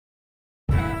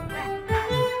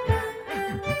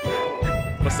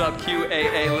What's up,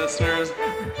 QAA listeners?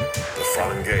 The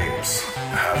fun games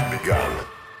have begun.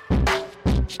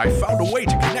 I found a way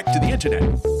to connect to the internet.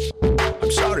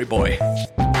 I'm sorry, boy.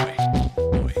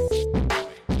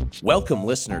 Welcome,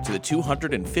 listener, to the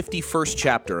 251st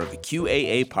chapter of the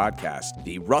QAA podcast,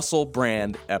 the Russell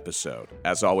Brand episode.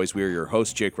 As always, we are your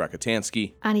hosts, Jake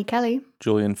Rakutansky, Annie Kelly,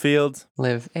 Julian Fields,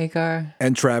 Liv Agar,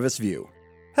 and Travis View.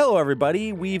 Hello,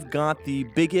 everybody. We've got the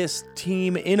biggest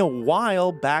team in a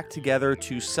while back together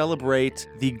to celebrate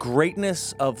the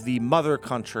greatness of the mother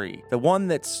country. The one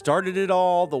that started it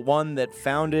all, the one that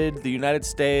founded the United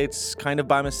States, kind of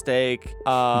by mistake.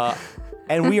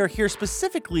 And we are here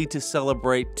specifically to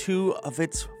celebrate two of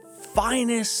its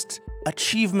finest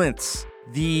achievements.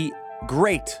 The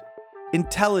great,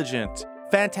 intelligent,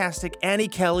 fantastic Annie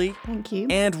Kelly. Thank you.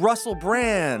 And Russell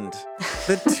Brand,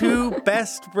 the two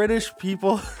best British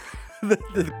people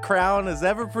the Crown has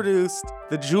ever produced,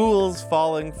 the jewels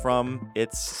falling from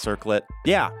its circlet.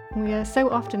 Yeah. We are so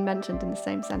often mentioned in the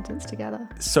same sentence together.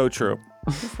 So true.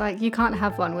 It's like you can't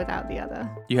have one without the other.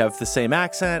 You have the same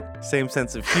accent, same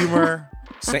sense of humor,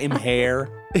 same hair.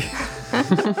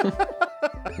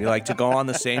 We like to go on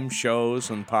the same shows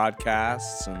and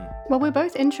podcasts. And well, we're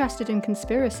both interested in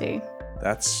conspiracy.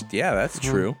 That's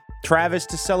true. Travis,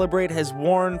 to celebrate, has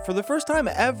worn, for the first time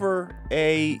ever,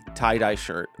 a tie-dye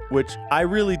shirt, which I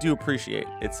really do appreciate.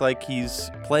 It's like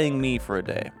he's playing me for a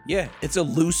day. Yeah, it's a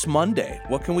loose Monday.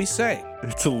 What can we say?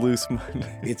 It's a loose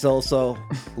Monday. It's also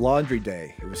laundry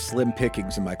day. It was slim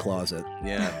pickings in my closet.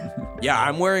 Yeah,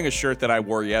 I'm wearing a shirt that I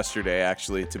wore yesterday,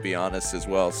 actually, to be honest, as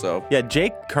well. So yeah,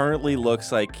 Jake currently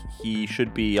looks like he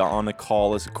should be on a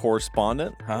call as a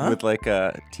correspondent with like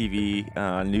a TV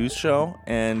news show,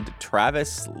 and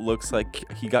Travis looks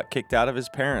like he got kicked out of his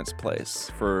parents'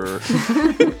 place for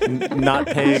not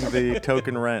paying the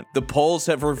token rent. The polls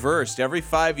have reversed. Every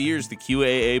 5 years, the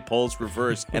QAA polls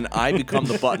reverse, and I become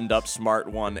the buttoned-up smart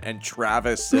one, and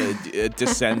Travis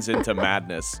descends into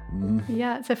madness.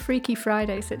 Yeah, it's a Freaky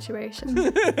Friday situation.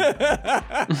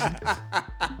 That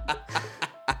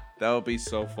would be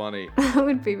so funny. That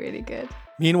would be really good.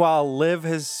 Meanwhile, Liv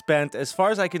has spent, as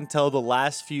far as I can tell, the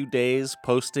last few days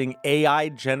posting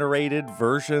AI-generated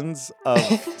versions of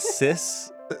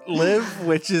Sis Liv,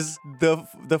 which is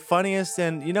the funniest.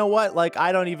 And you know what? Like,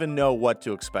 I don't even know what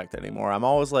to expect anymore. I'm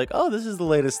always like, oh, this is the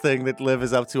latest thing that Liv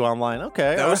is up to online.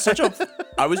 Okay. That was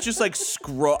I was just like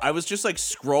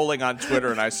scrolling on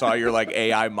Twitter, and I saw your like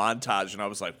AI montage, and I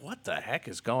was like, what the heck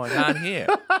is going on here?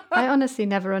 I honestly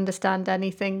never understand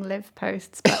anything Liv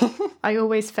posts, but I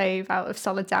always fave out of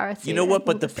solidarity. You know what?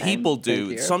 But the people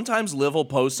do. Sometimes Liv will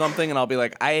post something, and I'll be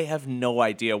like, I have no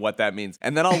idea what that means.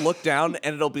 And then I'll look down,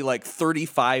 and it'll be like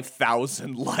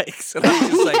 35,000 likes. And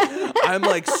I'm just like,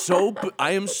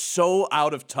 I am so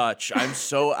out of touch. I'm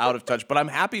so out of touch. But I'm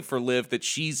happy for Liv that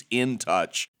she's in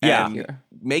touch. Yeah. And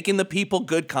making the people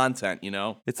good content, you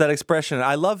know? It's that expression.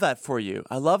 I love that for you.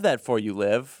 I love that for you,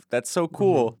 Liv. That's so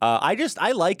cool. I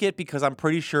like it because I'm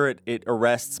pretty sure it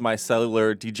arrests my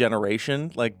cellular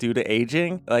degeneration, like due to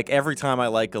aging. Like every time I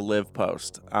like a Liv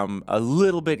post, I'm a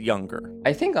little bit younger.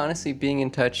 I think honestly being in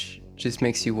touch just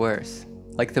makes you worse.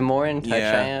 Like the more in touch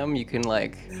I am, you can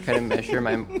like kind of measure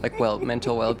my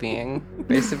mental well-being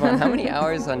based upon how many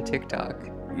hours on TikTok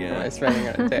am I spending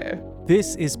on a day.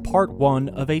 This is part one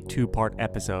of a two-part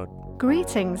episode.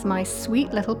 Greetings, my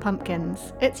sweet little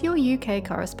pumpkins. It's your UK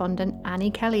correspondent, Annie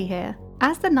Kelly here.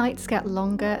 As the nights get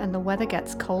longer and the weather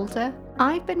gets colder,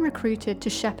 I've been recruited to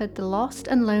shepherd the lost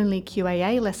and lonely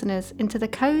QAA listeners into the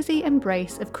cozy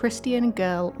embrace of Christian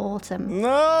girl autumn.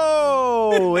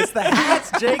 No, it's the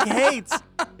hats Jake hates.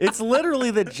 It's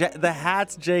literally the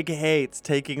hats Jake hates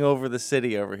taking over the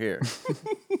city over here.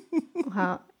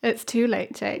 Well, it's too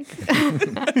late, Jake.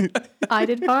 I'd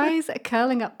advise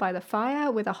curling up by the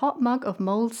fire with a hot mug of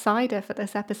mulled cider for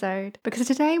this episode, because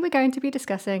today we're going to be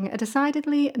discussing a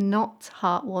decidedly not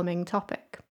heartwarming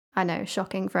topic. I know,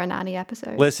 shocking for an Annie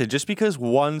episode. Listen, just because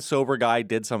one sober guy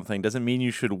did something doesn't mean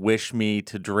you should wish me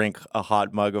to drink a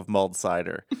hot mug of mulled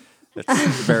cider.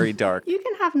 That's very dark. You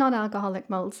can have non-alcoholic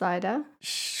mulled cider.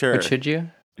 Sure. But should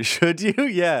you? Should you?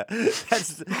 Yeah.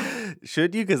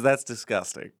 Should you? Because that's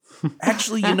disgusting.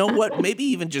 Actually, you know what? Maybe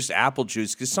even just apple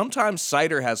juice, because sometimes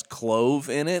cider has clove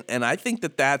in it, and I think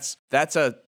that's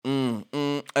an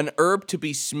herb to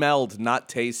be smelled, not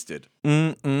tasted.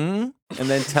 And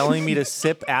then telling me to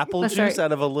sip apple juice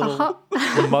out of a little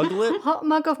muglet? Hot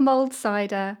mug of mulled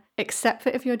cider, except for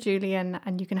if you're Julian,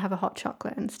 and you can have a hot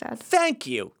chocolate instead. Thank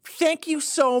you. Thank you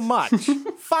so much.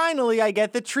 Finally, I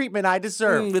get the treatment I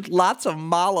deserve. With lots of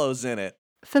mallows in it.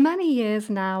 For many years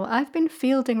now, I've been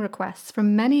fielding requests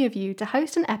from many of you to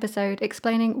host an episode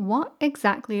explaining what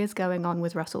exactly is going on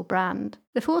with Russell Brand.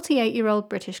 The 48-year-old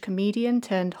British comedian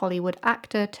turned Hollywood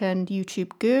actor turned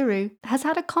YouTube guru has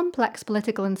had a complex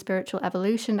political and spiritual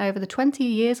evolution over the 20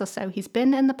 years or so he's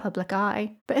been in the public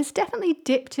eye, but has definitely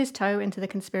dipped his toe into the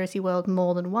conspiracy world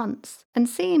more than once, and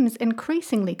seems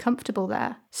increasingly comfortable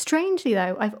there. Strangely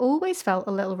though, I've always felt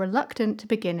a little reluctant to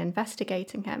begin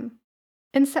investigating him.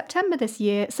 In September this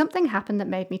year, something happened that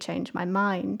made me change my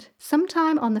mind.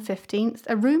 Sometime on the 15th,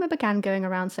 a rumour began going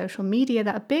around social media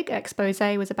that a big expose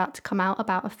was about to come out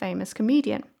about a famous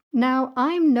comedian. Now,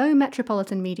 I'm no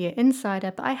metropolitan media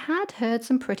insider, but I had heard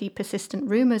some pretty persistent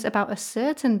rumours about a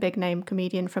certain big-name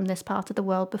comedian from this part of the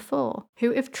world before,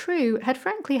 who, if true, had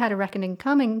frankly had a reckoning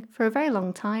coming for a very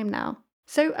long time now.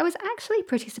 So I was actually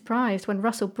pretty surprised when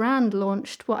Russell Brand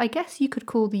launched what I guess you could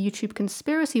call the YouTube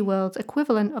conspiracy world's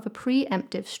equivalent of a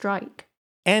preemptive strike.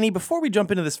 Annie, before we jump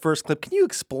into this first clip, can you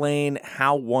explain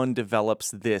how one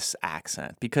develops this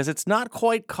accent? Because it's not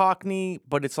quite Cockney,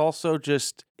 but it's also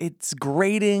just, it's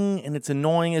grating and it's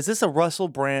annoying. Is this a Russell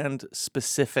Brand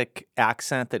specific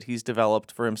accent that he's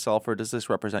developed for himself, or does this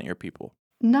represent your people?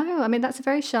 No, I mean, that's a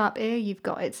very sharp ear you've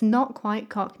got. It's not quite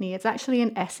Cockney. It's actually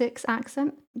an Essex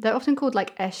accent. They're often called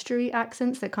like estuary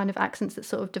accents. They're kind of accents that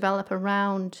sort of develop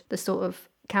around the sort of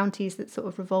counties that sort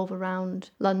of revolve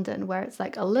around London, where it's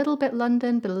like a little bit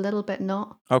London, but a little bit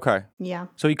not. Okay. Yeah.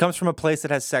 So he comes from a place that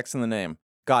has sex in the name.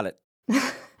 Got it.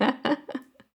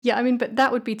 Yeah, I mean, but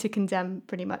that would be to condemn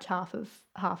pretty much half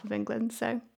of England,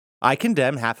 so. I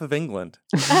condemn half of England.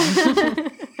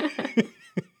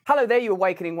 Hello there, you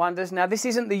Awakening Wonders. Now, this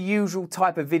isn't the usual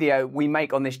type of video we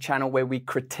make on this channel where we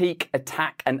critique,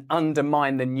 attack, and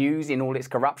undermine the news in all its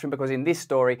corruption, because in this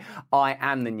story, I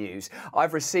am the news.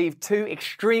 I've received two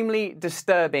extremely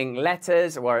disturbing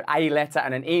letters, or a letter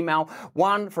and an email,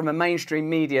 one from a mainstream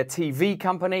media TV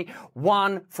company,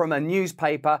 one from a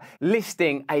newspaper,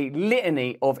 listing a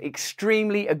litany of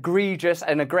extremely egregious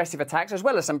and aggressive attacks, as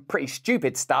well as some pretty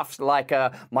stupid stuff, like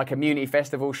my community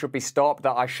festival should be stopped,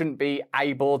 that I shouldn't be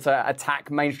able to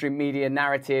attack mainstream media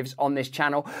narratives on this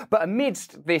channel. But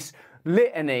amidst this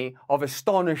litany of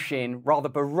astonishing, rather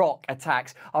baroque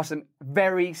attacks are some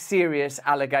very serious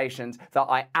allegations that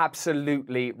I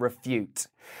absolutely refute.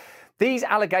 These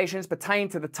allegations pertain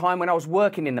to the time when I was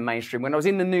working in the mainstream, when I was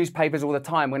in the newspapers all the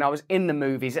time, when I was in the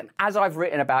movies, and as I've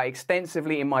written about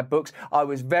extensively in my books, I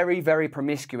was very, very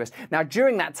promiscuous. Now,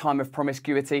 during that time of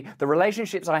promiscuity, the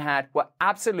relationships I had were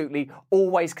absolutely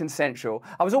always consensual.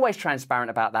 I was always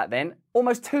transparent about that then,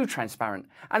 almost too transparent.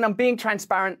 And I'm being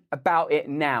transparent about it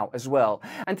now as well.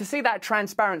 And to see that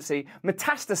transparency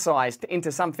metastasized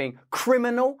into something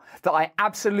criminal that I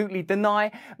absolutely deny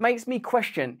makes me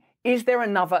question, is there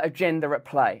another agenda at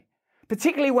play?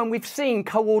 Particularly when we've seen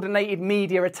coordinated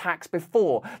media attacks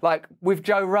before, like with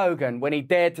Joe Rogan when he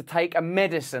dared to take a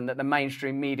medicine that the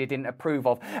mainstream media didn't approve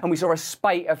of. And we saw a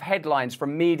spate of headlines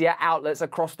from media outlets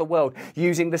across the world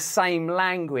using the same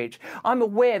language. I'm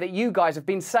aware that you guys have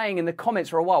been saying in the comments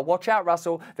for a while, watch out,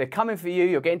 Russell, they're coming for you,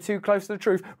 you're getting too close to the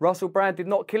truth. Russell Brand did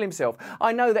not kill himself.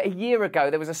 I know that a year ago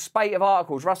there was a spate of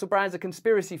articles, Russell Brand's a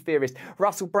conspiracy theorist,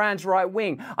 Russell Brand's right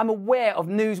wing. I'm aware of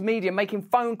news media making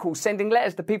phone calls, sending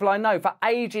letters to people I know for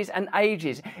ages and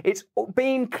ages. It's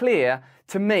been clear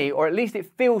to me, or at least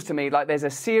it feels to me, like there's a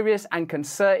serious and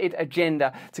concerted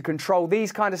agenda to control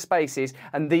these kind of spaces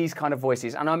and these kind of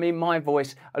voices. And I mean my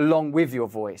voice along with your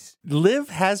voice. Liv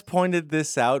has pointed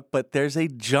this out, but there's a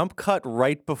jump cut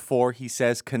right before he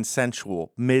says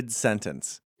consensual,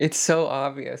 mid-sentence. It's so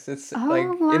obvious. It's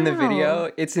in the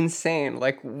video, it's insane.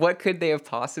 Like, what could they have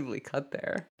possibly cut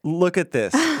there? Look at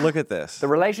this. Look at this. The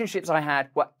relationships I had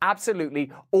were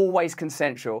absolutely always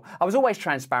consensual. I was always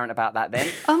transparent about that then.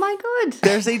 Oh my God.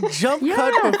 There's a jump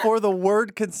cut before the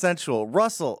word consensual.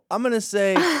 Russell, I'm going to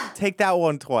say take that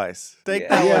one twice. Take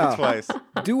that one twice.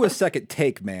 Do a second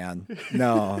take, man.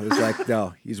 No, it's like,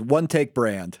 no, he's one take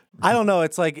Brand. I don't know.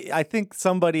 It's like, I think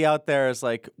somebody out there is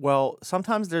like, well,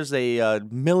 sometimes there's a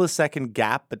millisecond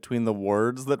gap between the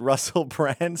words that Russell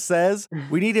Brand says.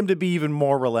 We need him to be even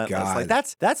more relentless. God. Like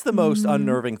that's the most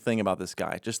unnerving thing about this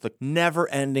guy. Just the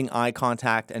never-ending eye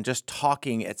contact and just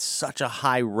talking at such a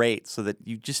high rate so that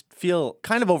you just feel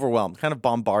kind of overwhelmed, kind of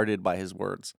bombarded by his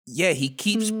words. Yeah, he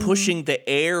keeps pushing the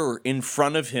air in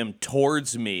front of him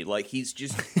towards me. Like he's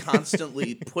just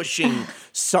constantly pushing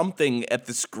something at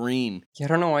the screen. Yeah, I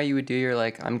don't know why you would do your,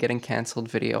 like, I'm getting canceled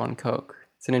video on Coke.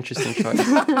 It's an interesting choice.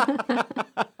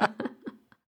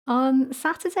 On On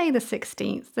Saturday the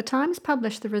 16th, The Times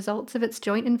published the results of its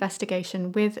joint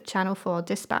investigation with Channel 4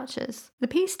 dispatchers. The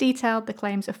piece detailed the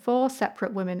claims of 4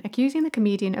 separate women accusing the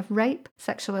comedian of rape,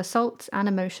 sexual assaults, and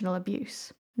emotional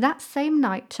abuse. That same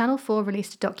night, Channel 4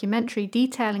 released a documentary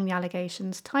detailing the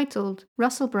allegations titled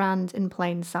Russell Brand in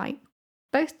Plain Sight.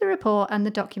 Both the report and the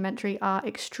documentary are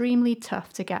extremely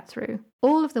tough to get through.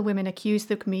 All of the women accused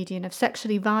the comedian of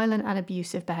sexually violent and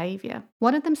abusive behaviour.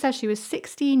 One of them says she was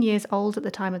 16 years old at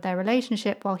the time of their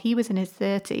relationship while he was in his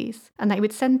 30s, and that he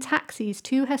would send taxis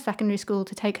to her secondary school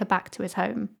to take her back to his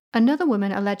home. Another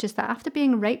woman alleges that after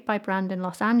being raped by Brand in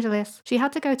Los Angeles, she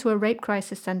had to go to a rape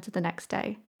crisis centre the next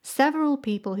day. Several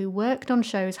people who worked on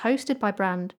shows hosted by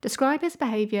Brand describe his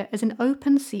behaviour as an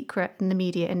open secret in the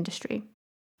media industry.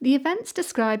 The events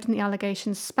described in the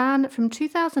allegations span from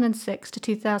 2006 to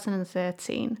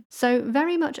 2013, so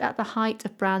very much at the height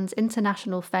of Brand's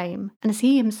international fame, and as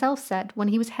he himself said, when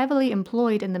he was heavily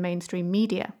employed in the mainstream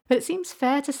media. But it seems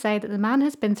fair to say that the man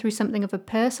has been through something of a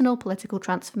personal political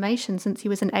transformation since he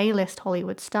was an A-list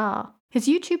Hollywood star. His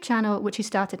YouTube channel, which he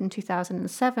started in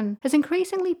 2007, has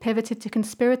increasingly pivoted to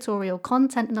conspiratorial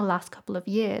content in the last couple of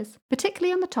years,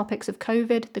 particularly on the topics of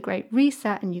COVID, the Great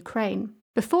Reset, and Ukraine.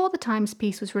 Before the Times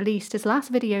piece was released, his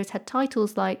last videos had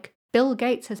titles like, Bill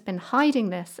Gates has been hiding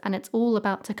this and it's all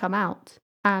about to come out,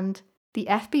 and the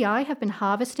FBI have been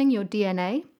harvesting your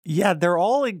DNA. Yeah, they're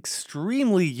all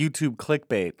extremely YouTube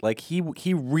clickbait. Like,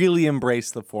 he really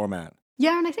embraced the format.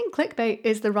 Yeah, and I think clickbait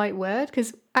is the right word,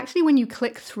 because actually when you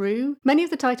click through, many of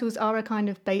the titles are a kind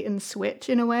of bait and switch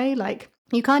in a way, like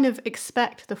you kind of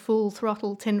expect the full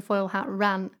throttle tinfoil hat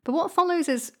rant, but what follows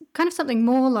is kind of something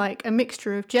more like a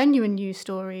mixture of genuine news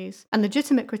stories and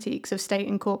legitimate critiques of state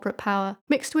and corporate power,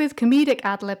 mixed with comedic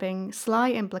ad-libbing,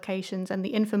 sly implications, and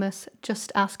the infamous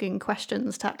just asking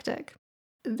questions tactic.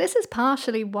 This is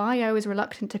partially why I was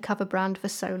reluctant to cover Brand for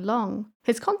so long.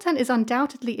 His content is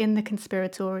undoubtedly in the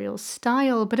conspiratorial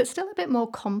style, but it's still a bit more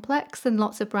complex than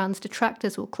lots of Brand's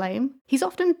detractors will claim. He's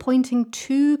often pointing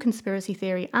to conspiracy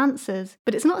theory answers,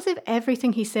 but it's not as if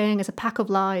everything he's saying is a pack of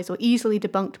lies or easily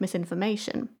debunked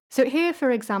misinformation. So here,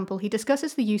 for example, he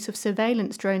discusses the use of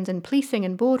surveillance drones in policing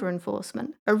and border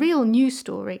enforcement, a real news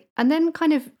story, and then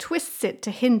kind of twists it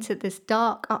to hint at this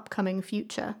dark upcoming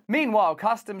future. Meanwhile,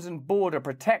 Customs and Border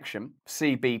Protection,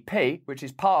 CBP, which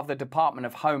is part of the Department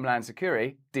of Homeland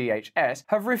Security, DHS,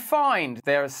 have refined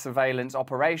their surveillance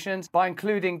operations by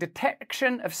including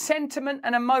detection of sentiment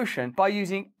and emotion by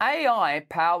using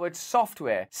AI-powered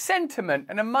software. Sentiment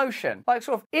and emotion, like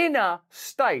sort of inner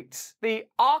states, the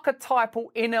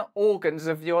archetypal inner organs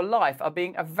of your life are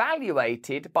being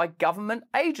evaluated by government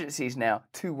agencies now.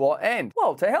 To what end?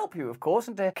 Well, to help you, of course,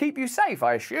 and to keep you safe,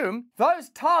 I assume. Those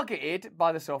targeted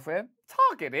by the software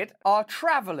are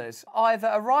travellers, either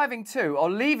arriving to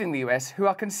or leaving the US, who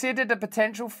are considered a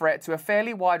potential threat to a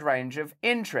fairly wide range of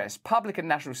interests, public and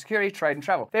national security, trade and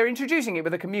travel. They're introducing it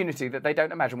with a community that they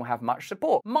don't imagine will have much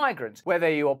support. Migrants, whether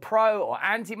you're pro or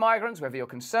anti-migrants, whether you're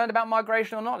concerned about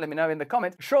migration or not, let me know in the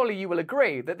comments. Surely you will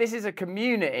agree that this is a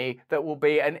community that will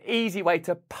be an easy way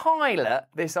to pilot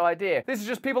this idea. This is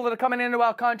just people that are coming into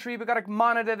our country. We've got to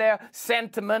monitor their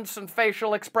sentiments and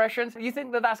facial expressions. You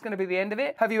think that that's going to be the end of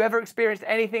it? Have you ever experienced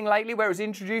anything lately where it was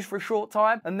introduced for a short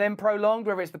time and then prolonged,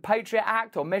 whether it's the Patriot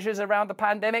Act or measures around the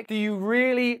pandemic? Do you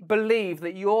really believe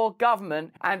that your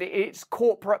government and its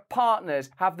corporate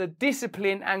partners have the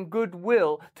discipline and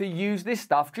goodwill to use this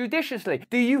stuff judiciously?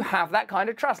 Do you have that kind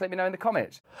of trust? Let me know in the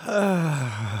comments.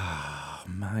 Oh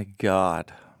my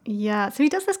God. Yeah, so he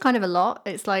does this kind of a lot.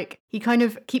 It's like he kind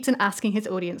of keeps on asking his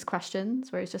audience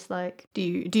questions where he's just like, do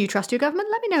you trust your government?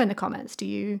 Let me know in the comments. How do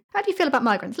you feel about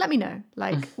migrants? Let me know.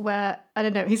 Like, where, I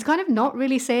don't know, he's kind of not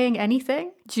really saying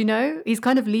anything. Do you know? He's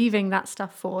kind of leaving that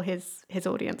stuff for his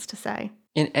audience to say.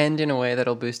 And in a way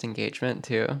that'll boost engagement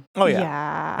too. Oh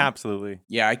yeah. Absolutely.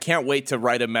 Yeah, I can't wait to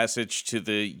write a message to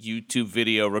the YouTube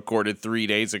video recorded 3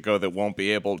 days ago that won't be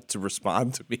able to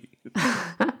respond to me.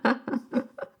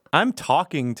 I'm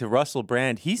talking to Russell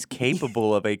Brand. He's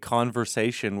capable of a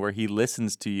conversation where he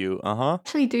listens to you.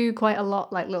 Actually do quite a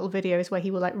lot, like little videos where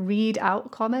he will like read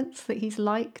out comments that he's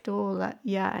liked or that,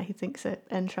 he thinks it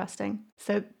interesting.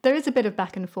 So there is a bit of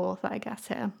back and forth, I guess,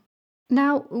 here.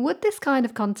 Now, would this kind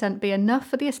of content be enough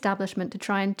for the establishment to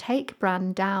try and take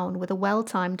Brand down with a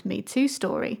well-timed Me Too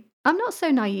story? I'm not so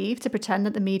naive to pretend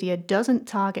that the media doesn't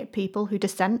target people who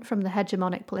dissent from the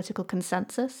hegemonic political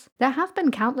consensus. There have been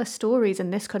countless stories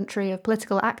in this country of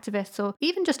political activists or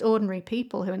even just ordinary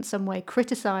people who in some way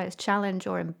criticise, challenge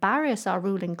or embarrass our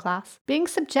ruling class, being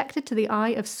subjected to the eye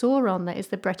of Sauron that is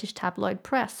the British tabloid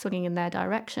press swinging in their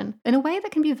direction, in a way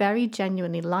that can be very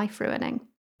genuinely life-ruining.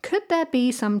 Could there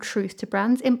be some truth to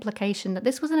Brand's implication that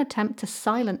this was an attempt to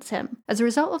silence him as a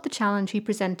result of the challenge he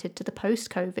presented to the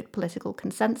post-COVID political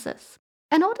consensus?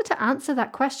 In order to answer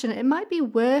that question, it might be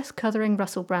worth covering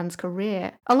Russell Brand's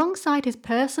career, alongside his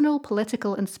personal,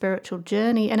 political and spiritual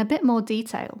journey in a bit more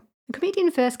detail. The comedian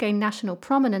first gained national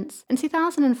prominence in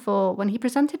 2004 when he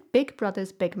presented Big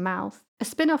Brother's Big Mouth, a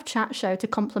spin-off chat show to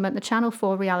complement the Channel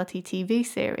 4 reality TV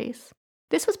series.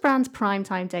 This was Brand's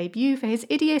primetime debut for his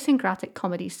idiosyncratic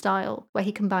comedy style, where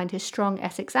he combined his strong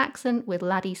Essex accent with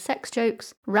laddie sex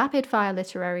jokes, rapid-fire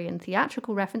literary and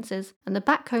theatrical references, and the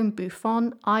backcomb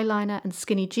bouffant, eyeliner and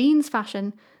skinny jeans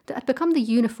fashion that had become the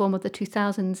uniform of the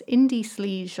 2000s indie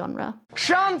sleaze genre.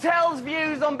 Chantel's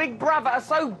views on Big Brother are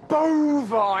so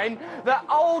bovine that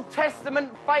Old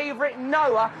Testament favourite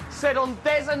Noah said on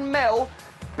Des and Mel,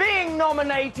 being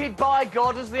nominated by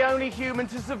God as the only human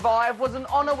to survive was an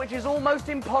honour which is almost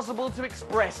impossible to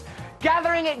express.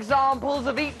 Gathering examples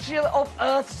of each of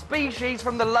Earth's species,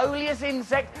 from the lowliest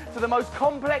insect to the most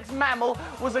complex mammal,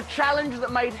 was a challenge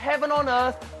that made heaven on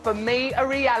earth for me a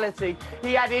reality.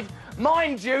 He added,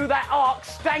 mind you, that ark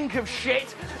stank of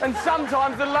shit, and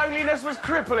sometimes the loneliness was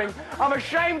crippling. I'm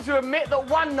ashamed to admit that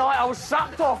one night I was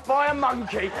sucked off by a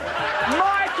monkey.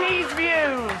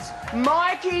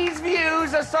 Mikey's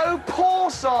views are so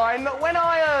porcine that when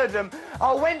I heard them,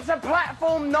 I went to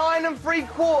platform 9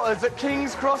 3/4 at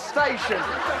King's Cross Station,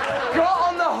 got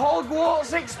on the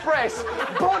Hogwarts Express,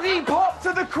 body popped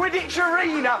to the Quidditch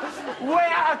Arena,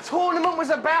 where a tournament was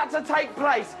about to take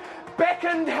place,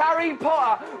 beckoned Harry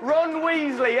Potter, Ron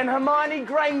Weasley and Hermione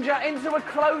Granger into a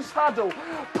close huddle,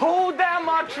 pulled down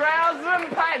my trousers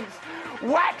and pants,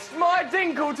 waxed my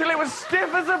dinkle till it was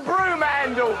stiff as a broom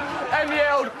handle, and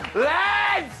yelled,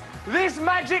 lads, this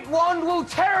magic wand will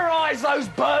terrorise those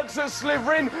Burks at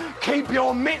Slytherin. Keep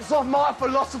your mitts off my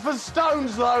Philosopher's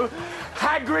Stones, though.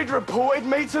 Hagrid reported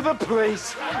me to the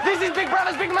police. This is Big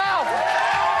Brother's Big Mouth.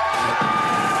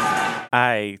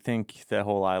 I think the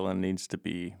whole island needs to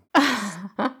be...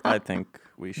 I think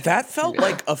we should... That felt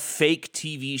like a fake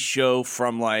TV show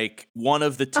from like one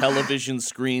of the television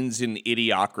screens in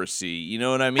Idiocracy. You know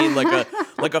what I mean?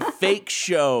 Like a fake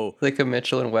show. Like a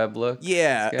Mitchell and Webb look.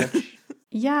 Yeah.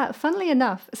 Yeah, funnily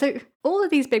enough. So all of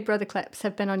these Big Brother clips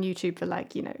have been on YouTube for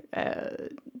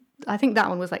I think that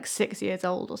one was like 6 years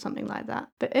old or something like that.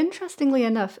 But interestingly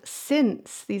enough,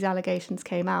 since these allegations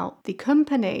came out, the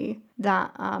company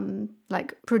that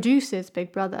produces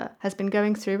Big Brother has been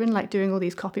going through and doing all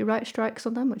these copyright strikes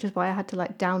on them, which is why I had to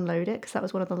download it because that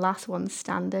was one of the last ones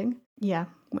standing. Yeah,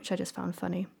 which I just found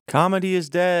funny. Comedy is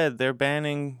dead. They're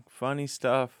banning funny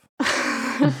stuff.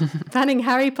 Banning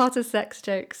Harry Potter sex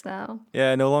jokes now.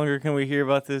 Yeah, no longer can we hear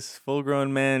about this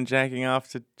full-grown man jacking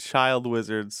off to child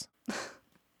wizards.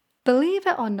 Believe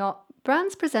it or not,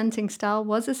 Brand's presenting style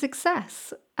was a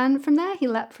success, and from there he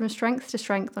leapt from strength to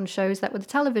strength on shows that were the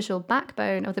televisual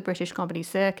backbone of the British comedy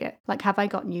circuit, like Have I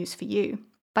Got News for You?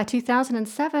 By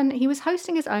 2007, he was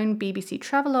hosting his own BBC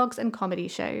travelogues and comedy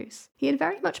shows. He had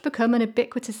very much become an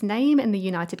ubiquitous name in the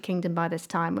United Kingdom by this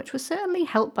time, which was certainly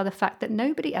helped by the fact that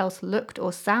nobody else looked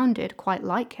or sounded quite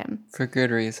like him. For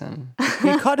good reason.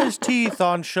 He cut his teeth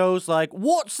on shows like,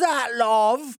 What's That,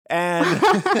 Love? And...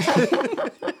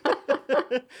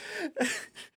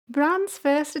 Brand's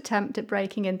first attempt at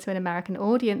breaking into an American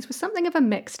audience was something of a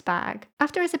mixed bag.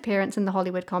 After his appearance in the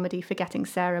Hollywood comedy Forgetting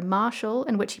Sarah Marshall,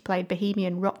 in which he played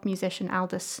bohemian rock musician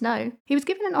Aldous Snow, he was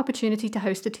given an opportunity to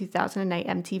host the 2008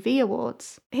 MTV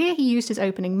Awards. Here he used his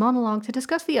opening monologue to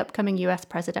discuss the upcoming US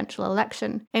presidential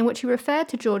election, in which he referred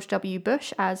to George W.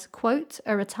 Bush as, quote,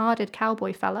 a retarded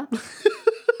cowboy fella,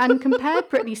 and compared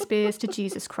Britney Spears to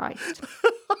Jesus Christ.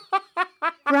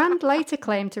 Brand later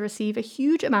claimed to receive a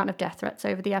huge amount of death threats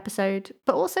over the episode,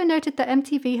 but also noted that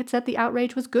MTV had said the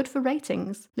outrage was good for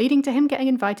ratings, leading to him getting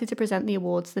invited to present the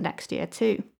awards the next year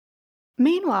too.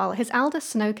 Meanwhile, his Aldous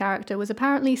Snow character was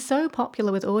apparently so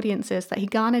popular with audiences that he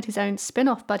garnered his own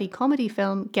spin-off buddy comedy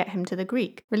film, Get Him to the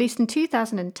Greek, released in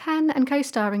 2010 and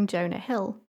co-starring Jonah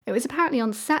Hill. It was apparently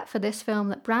on set for this film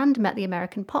that Brand met the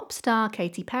American pop star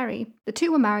Katy Perry. The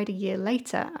two were married a year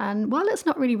later, and while it's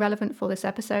not really relevant for this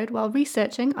episode, while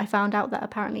researching, I found out that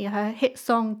apparently her hit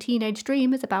song Teenage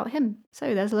Dream is about him.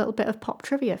 So there's a little bit of pop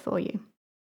trivia for you.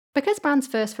 Because Brand's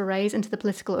first forays into the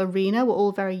political arena were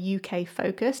all very UK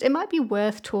focused, it might be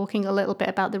worth talking a little bit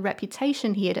about the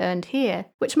reputation he had earned here,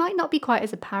 which might not be quite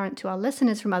as apparent to our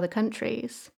listeners from other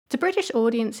countries. To British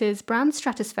audiences, Brand's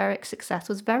stratospheric success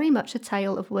was very much a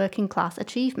tale of working class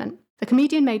achievement. The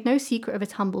comedian made no secret of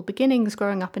his humble beginnings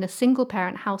growing up in a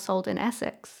single-parent household in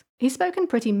Essex. He's spoken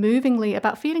pretty movingly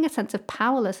about feeling a sense of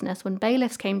powerlessness when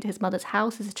bailiffs came to his mother's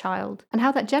house as a child, and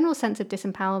how that general sense of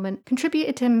disempowerment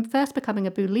contributed to him first becoming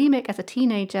a bulimic as a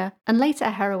teenager and later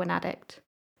a heroin addict.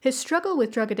 His struggle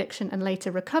with drug addiction and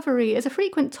later recovery is a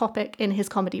frequent topic in his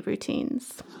comedy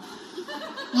routines.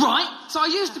 Right, so I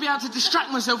used to be able to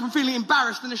distract myself from feeling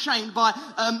embarrassed and ashamed by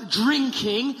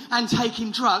drinking and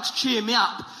taking drugs, cheer me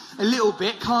up a little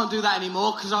bit. Can't do that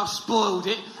anymore because I've spoiled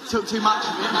it, took too much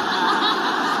of it.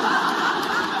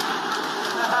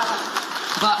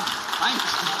 But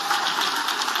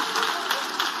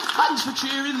thanks for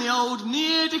cheering the old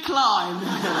near decline.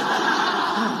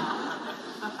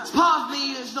 There's part of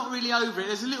me that's not really over it.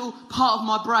 There's a little part of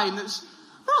my brain that's,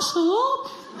 Russell,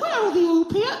 where are the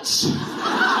opiates?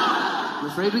 I'm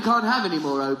afraid we can't have any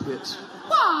more opiates.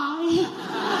 Why?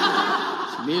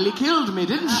 She nearly killed me,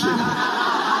 didn't she?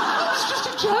 It was just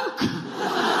a joke.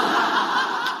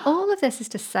 All of this is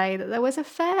to say that there was a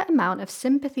fair amount of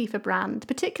sympathy for Brand,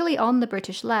 particularly on the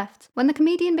British left, when the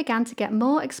comedian began to get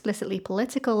more explicitly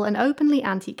political and openly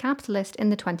anti-capitalist in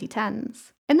the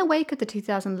 2010s. In the wake of the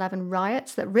 2011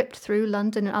 riots that ripped through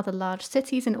London and other large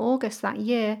cities in August that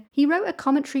year, he wrote a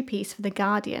commentary piece for The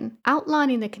Guardian,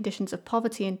 outlining the conditions of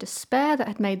poverty and despair that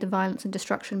had made the violence and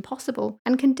destruction possible,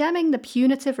 and condemning the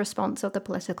punitive response of the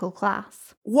political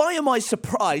class. Why am I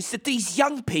surprised that these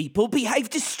young people behave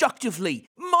destructively,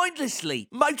 mindlessly,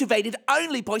 motivated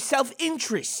only by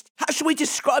self-interest? How shall we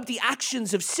describe the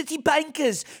actions of city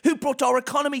bankers who brought our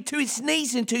economy to its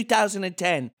knees in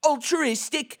 2010?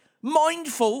 Altruistic?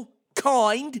 Mindful,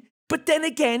 kind, but then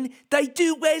again, they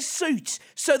do wear suits,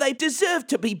 so they deserve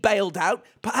to be bailed out.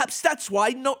 Perhaps that's why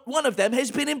not one of them has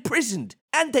been imprisoned.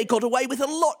 And they got away with a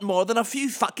lot more than a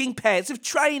few fucking pairs of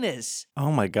trainers.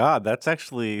 Oh my god, that's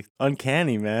actually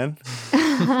uncanny, man.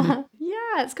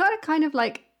 Yeah, it's got a kind of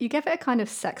like, you give it a kind of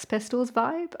Sex Pistols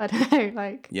vibe. I don't know,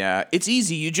 like... Yeah, it's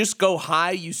easy. You just go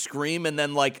high, you scream, and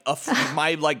then like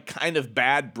my like kind of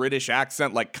bad British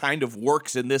accent like kind of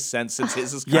works in this sense since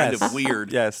his is kind of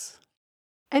weird. Yes.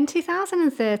 In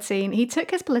 2013, he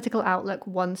took his political outlook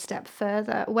one step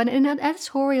further when, in an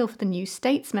editorial for The New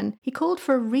Statesman, he called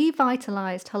for a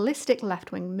revitalised, holistic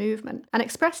left-wing movement and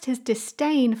expressed his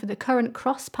disdain for the current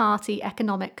cross-party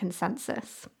economic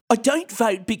consensus. I don't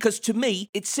vote because to me,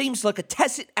 it seems like a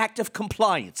tacit act of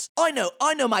compliance. I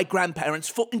know my grandparents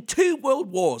fought in 2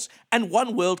 world wars and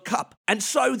 1 World Cup, and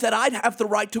so that I'd have the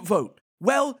right to vote.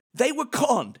 Well, they were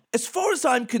conned. As far as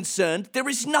I'm concerned, there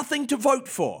is nothing to vote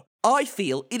for. I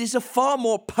feel it is a far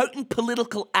more potent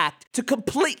political act to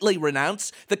completely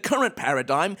renounce the current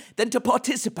paradigm than to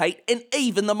participate in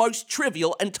even the most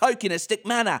trivial and tokenistic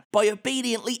manner by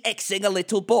obediently Xing a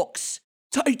little box.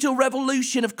 Total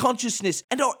revolution of consciousness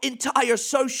and our entire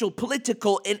social,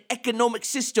 political, and economic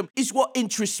system is what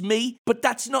interests me, but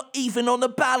that's not even on the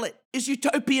ballot. Is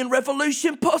utopian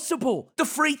revolution possible? The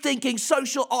free-thinking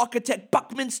social architect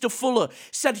Buckminster Fuller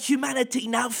said humanity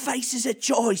now faces a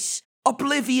choice.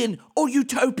 Oblivion or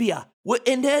utopia? We're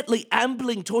inertly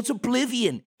ambling towards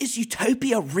oblivion. Is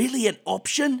utopia really an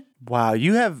option? Wow,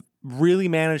 you have really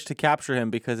managed to capture him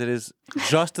because it is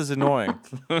just as annoying.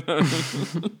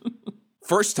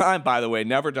 First time, by the way,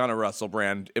 never done a Russell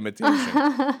Brand imitation.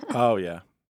 Oh, yeah.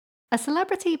 A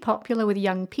celebrity popular with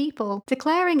young people,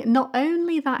 declaring not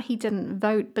only that he didn't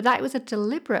vote, but that it was a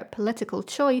deliberate political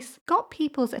choice, got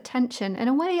people's attention in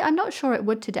a way I'm not sure it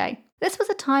would today. This was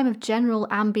a time of general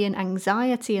ambient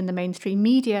anxiety in the mainstream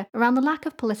media around the lack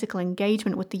of political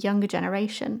engagement with the younger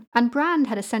generation, and Brand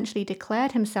had essentially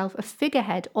declared himself a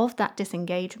figurehead of that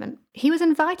disengagement. He was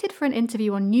invited for an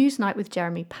interview on Newsnight with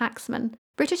Jeremy Paxman,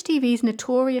 British TV's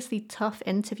notoriously tough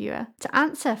interviewer, to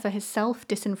answer for his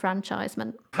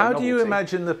self-disenfranchisement. How do you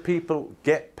imagine that people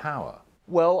get power?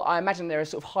 Well, I imagine there are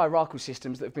sort of hierarchical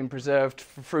systems that have been preserved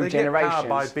through generations. They get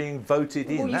power by being voted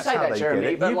in. Well, you That's say how that, they Jeremy,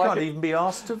 get it. but You like can't even be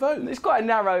asked to vote. It's quite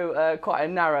a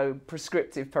narrow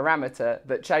prescriptive parameter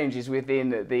that changes within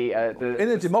the... In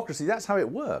a democracy, that's how it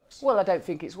works. Well, I don't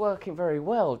think it's working very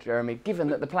well, Jeremy, given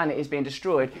that the planet is being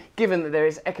destroyed, given that there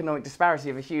is economic disparity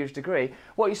of a huge degree.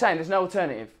 What are you saying? There's no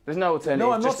alternative. There's no alternative.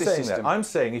 No, I'm not just saying this that. system. I'm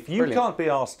saying if you can't be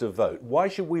asked to vote, why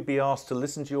should we be asked to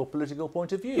listen to your political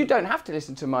point of view? You don't have to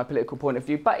listen to my political point of of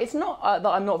view, but it's not that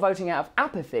I'm not voting out of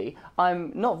apathy.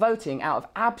 I'm not voting out of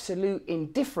absolute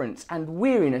indifference and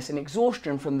weariness and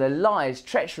exhaustion from the lies,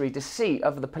 treachery, deceit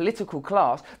of the political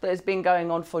class that has been going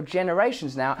on for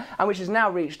generations now, and which has now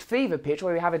reached fever pitch,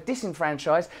 where we have a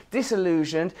disenfranchised,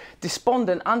 disillusioned,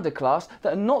 despondent underclass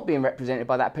that are not being represented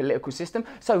by that political system.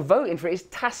 So voting for it is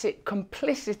tacit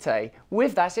complicity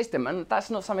with that system, and that's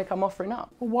not something I'm offering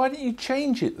up. Well, why don't you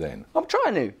change it then? I'm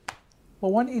trying to.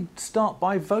 Well, why don't you start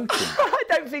by voting? I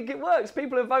don't think it works.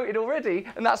 People have voted already,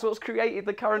 and that's what's created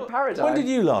the current paradigm. When did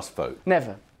you last vote?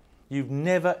 Never. You've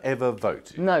never, ever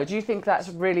voted? No. Do you think that's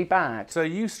really bad? So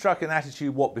you struck an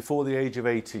attitude, what, before the age of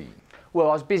 18? Well,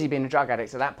 I was busy being a drug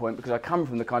addict at that point because I come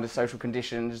from the kind of social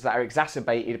conditions that are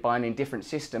exacerbated by an indifferent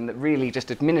system that really just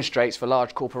administrates for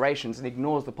large corporations and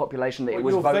ignores the population that it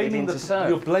was voted in to serve.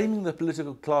 You're blaming the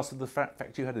political class for the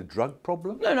fact you had a drug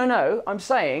problem? No. I'm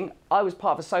saying I was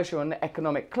part of a social and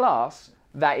economic class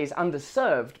that is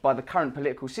underserved by the current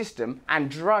political system, and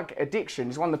drug addiction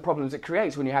is one of the problems it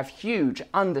creates when you have huge,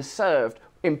 underserved,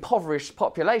 impoverished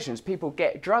populations. People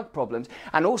get drug problems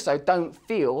and also don't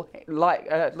feel like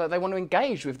they want to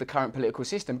engage with the current political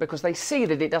system because they see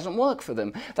that it doesn't work for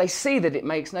them. They see that it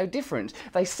makes no difference.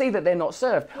 They see that they're not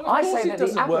served. Well, I say that it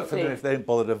doesn't the apathy, work for them if they don't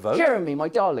bother to vote. Jeremy, my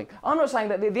darling, I'm not saying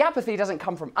that the apathy doesn't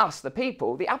come from us, the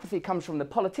people. The apathy comes from the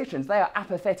politicians. They are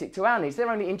apathetic to our needs. They're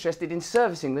only interested in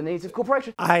servicing the needs of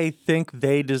corporations. I think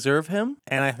they deserve him,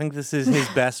 and I think this is his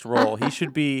best role.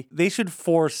 They should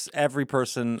force every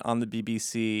person on the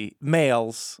BBC,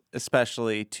 males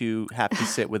especially, to have to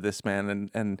sit with this man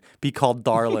and be called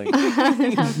darling.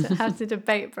 Have to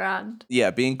debate Brand.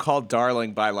 Yeah, being called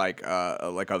darling by like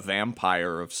a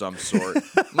vampire of some sort.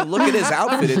 I mean, look at his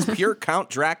outfit; it's pure Count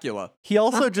Dracula. He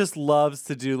also just loves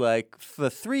to do like the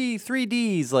three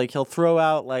Ds. Like he'll throw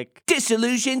out like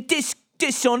disillusioned,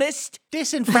 dishonest,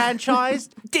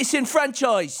 disenfranchised,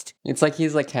 disenfranchised. It's like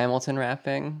he's like Hamilton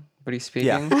rapping, but he's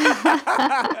speaking.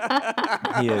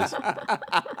 He is.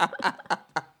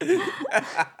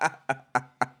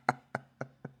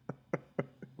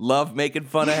 Love making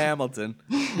fun of Hamilton.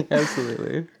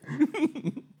 Absolutely.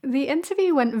 The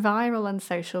interview went viral on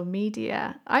social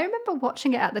media. I remember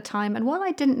watching it at the time, and while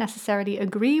I didn't necessarily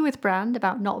agree with Brand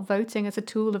about not voting as a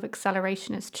tool of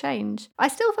accelerationist change, I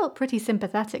still felt pretty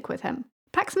sympathetic with him.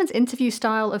 Paxman's interview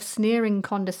style of sneering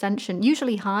condescension,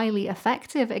 usually highly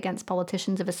effective against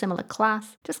politicians of a similar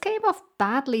class, just came off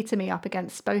badly to me up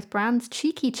against both Brand's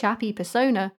cheeky chappy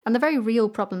persona and the very real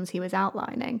problems he was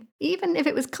outlining, even if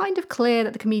it was kind of clear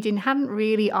that the comedian hadn't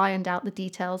really ironed out the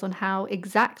details on how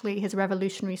exactly his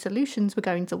revolutionary solutions were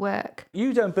going to work.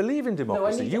 You don't believe in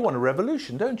democracy. You want a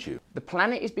revolution, don't you? The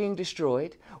planet is being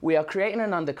destroyed. We are creating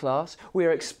an underclass. We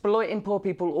are exploiting poor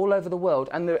people all over the world,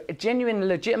 and the genuine,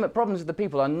 legitimate problems of the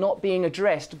people are not being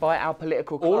addressed by our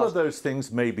political class. All of those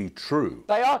things may be true.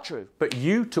 They are true. But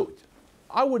you took...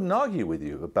 I wouldn't argue with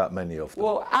you about many of them.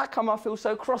 Well, how come I feel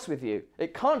so cross with you?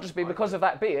 It can't just be because of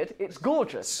that beard. It's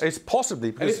gorgeous. It's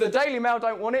possibly because... And if the Daily Mail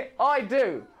don't want it, I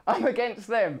do. I'm against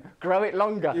them. Grow it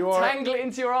longer. Tangle it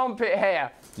into your armpit hair.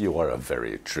 You are a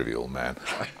very trivial man.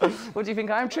 What do you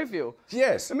think I am, trivial?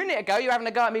 Yes. A minute ago you were having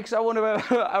a go at me because I want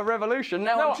a revolution.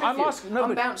 Now I'm trivial.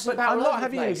 I'm bouncing about I'm all not over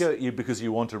having the a place. go at you because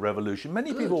you want a revolution.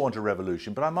 Many people want a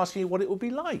revolution, but I'm asking you what it would be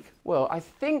like. Well, I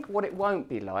think what it won't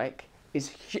be like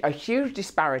is a huge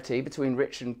disparity between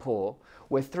rich and poor,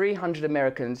 where 300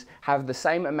 Americans have the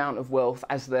same amount of wealth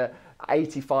as the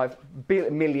 85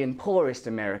 million poorest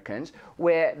Americans,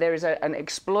 where there is an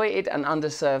exploited and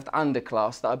underserved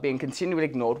underclass that are being continually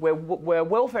ignored, where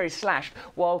welfare is slashed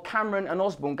while Cameron and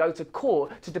Osborne go to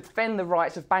court to defend the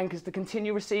rights of bankers to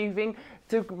continue receiving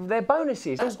their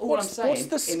bonuses. That's all I'm saying. What's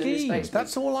the scheme?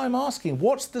 That's all I'm asking.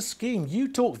 What's the scheme? You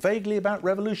talk vaguely about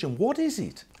revolution. What is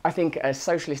it? I think a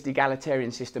socialist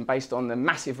egalitarian system based on the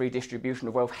massive redistribution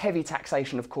of wealth, heavy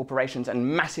taxation of corporations, and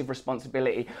massive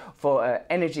responsibility for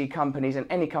energy companies and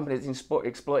any company that's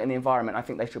exploiting the environment. I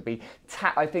think they should be.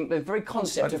 I think the very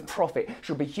concept of profit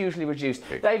should be hugely reduced.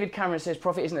 David Cameron says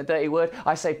profit isn't a dirty word.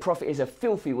 I say profit is a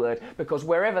filthy word, because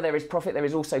wherever there is profit, there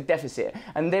is also deficit.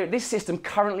 And this system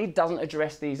currently doesn't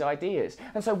address these ideas.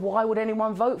 And so why would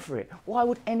anyone vote for it? Why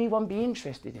would anyone be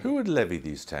interested in it? Who would levy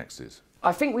these taxes?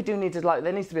 I think we do need to,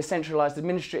 there needs to be a centralised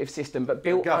administrative system, but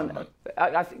built government.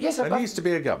 Yes, there needs to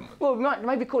be a government. Well, we might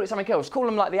maybe call it something else. Call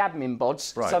them like the admin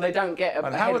bods, right, so they don't get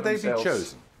And how would they be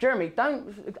chosen? Jeremy,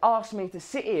 don't ask me to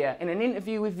sit here in an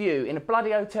interview with you in a bloody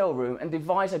hotel room and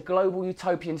devise a global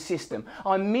utopian system.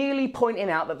 I'm merely pointing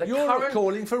out that the You're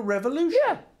calling for revolution.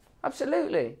 Yeah,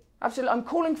 absolutely. Absolutely. I'm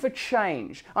calling for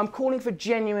change. I'm calling for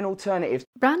genuine alternatives.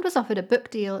 Brand was offered a book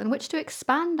deal in which to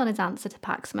expand on his answer to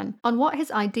Paxman on what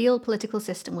his ideal political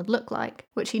system would look like,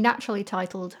 which he naturally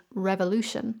titled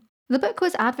Revolution. The book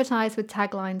was advertised with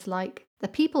taglines like, "The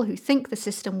people who think the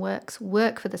system works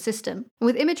work for the system,"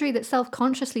 with imagery that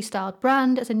self-consciously styled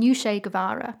Brand as a new Che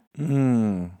Guevara.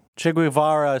 Che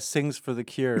Guevara sings for the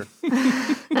cure.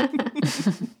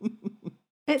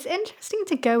 It's interesting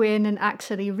to go in and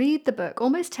actually read the book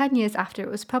almost 10 years after it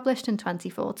was published in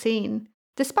 2014.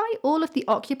 Despite all of the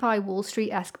Occupy Wall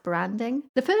Street-esque branding,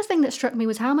 the first thing that struck me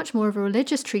was how much more of a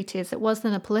religious treatise it was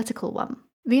than a political one.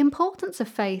 The importance of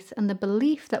faith and the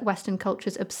belief that Western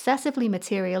culture's obsessively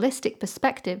materialistic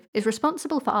perspective is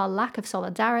responsible for our lack of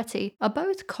solidarity are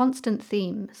both constant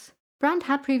themes. Brand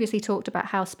had previously talked about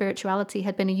how spirituality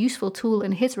had been a useful tool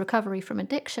in his recovery from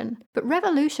addiction, but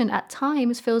Revolution at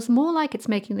times feels more like it's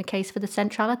making the case for the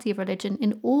centrality of religion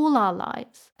in all our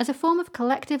lives, as a form of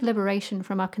collective liberation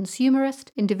from our consumerist,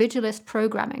 individualist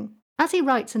programming. As he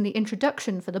writes in the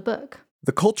introduction for the book,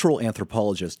 the cultural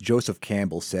anthropologist Joseph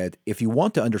Campbell said, "If you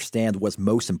want to understand what's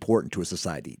most important to a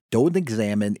society, don't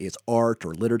examine its art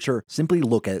or literature, simply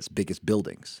look at its biggest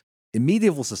buildings." In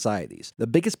medieval societies, the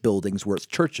biggest buildings were its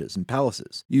churches and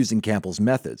palaces. Using Campbell's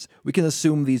methods, we can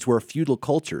assume these were feudal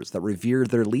cultures that revered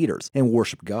their leaders and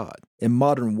worshiped God. In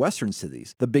modern Western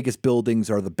cities, the biggest buildings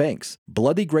are the banks,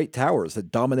 bloody great towers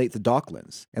that dominate the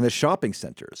docklands, and the shopping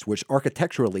centers, which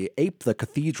architecturally ape the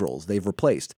cathedrals they've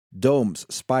replaced. Domes,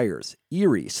 spires,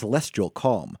 eerie, celestial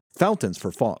calm, fountains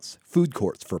for fonts, food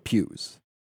courts for pews.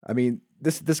 I mean,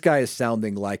 this guy is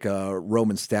sounding like a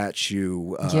Roman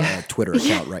statue Twitter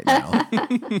account right now.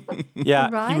 Yeah,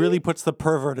 right? He really puts the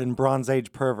pervert in Bronze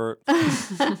Age pervert.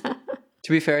 To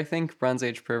be fair, I think Bronze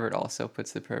Age pervert also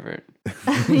puts the pervert.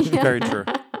 Very true.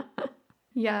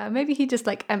 Yeah, maybe he just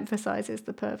emphasizes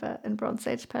the pervert in Bronze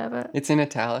Age pervert. It's in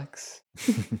italics.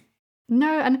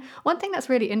 No, and one thing that's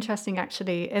really interesting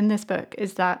actually in this book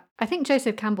is that I think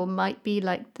Joseph Campbell might be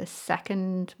the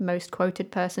second most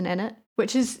quoted person in it,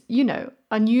 which is,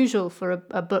 unusual for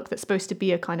a book that's supposed to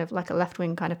be a kind of a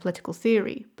left-wing kind of political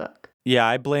theory book. Yeah,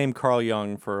 I blame Carl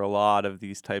Jung for a lot of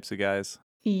these types of guys.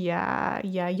 Yeah,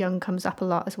 Jung comes up a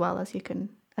lot as well, as you can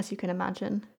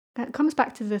imagine. It comes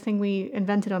back to the thing we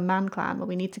invented on Man Clan, where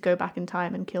we need to go back in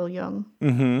time and kill Jung.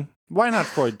 Mm-hmm. Why not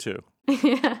Freud too?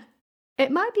 Yeah. It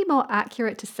might be more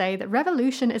accurate to say that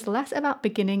revolution is less about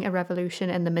beginning a revolution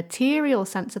in the material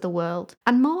sense of the world,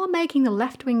 and more making the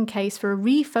left-wing case for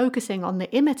refocusing on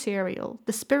the immaterial,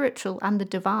 the spiritual, and the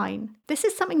divine. This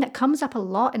is something that comes up a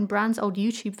lot in Brand's old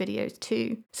YouTube videos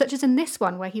too, such as in this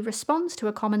one where he responds to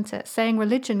a commenter saying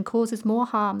religion causes more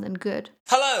harm than good.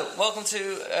 Hello, welcome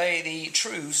to the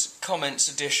Truths Comments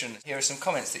edition. Here are some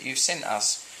comments that you've sent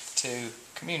us to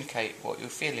communicate what you're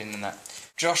feeling in that.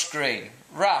 Josh Green,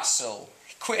 Russell,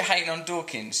 quit hating on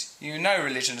Dawkins. You know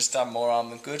religion has done more harm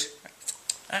than good.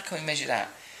 How can we measure that?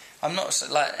 I'm not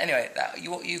anyway.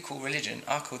 What you call religion,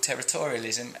 I call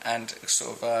territorialism and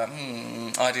sort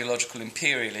of ideological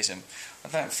imperialism. I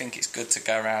don't think it's good to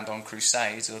go around on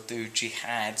crusades or do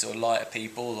jihads or lie at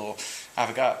people or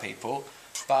have a go at people.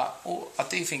 But I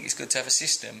do think it's good to have a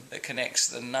system that connects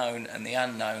the known and the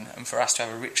unknown, and for us to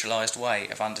have a ritualised way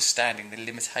of understanding the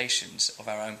limitations of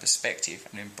our own perspective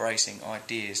and embracing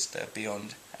ideas that are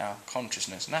beyond our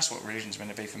consciousness. And that's what religion's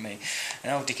meant to be for me.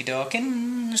 And old Dickie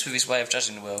Dawkins, with his way of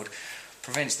judging the world,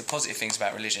 prevents the positive things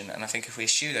about religion, and I think if we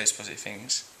eschew those positive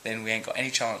things, then we ain't got any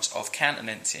chance of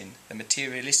countenancing the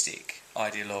materialistic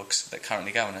ideologues that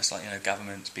currently govern us,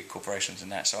 governments, big corporations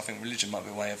and that. So I think religion might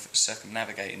be a way of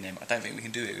circumnavigating them. I don't think we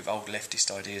can do it with old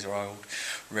leftist ideas or old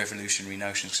revolutionary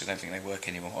notions, because I don't think they work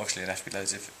anymore. Obviously there'd have to be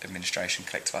loads of administration,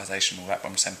 collectivisation, all that, but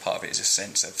I'm saying part of it is a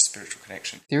sense of spiritual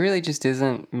connection. There really just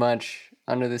isn't much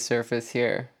under the surface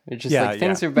here. It's just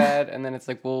things are bad, and then it's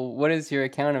well, what is your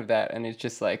account of that? And it's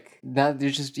just that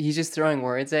he's just throwing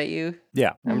words at you.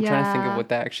 Yeah. I'm trying to think of what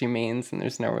that actually means, and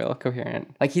there's no real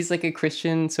coherent. He's a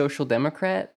Christian social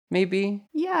democrat, maybe?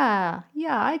 Yeah,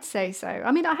 I'd say so.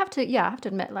 I mean, I have to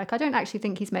admit, I don't actually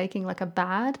think he's making a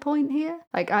bad point here.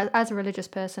 As a religious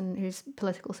person whose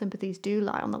political sympathies do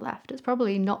lie on the left, it's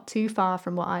probably not too far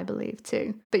from what I believe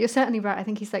too. But you're certainly right. I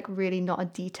think he's really not a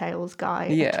details guy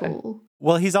at all.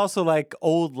 Well, he's also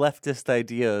old leftist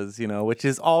ideas, which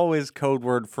is always code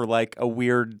word for a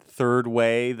weird third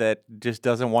way that just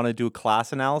doesn't want to do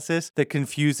class analysis, that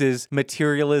confuses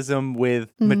materialism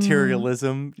with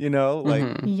materialism,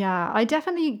 Yeah, I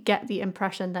definitely get the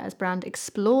impression that as Brand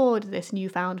explored this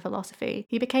newfound philosophy,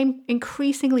 he became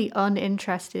increasingly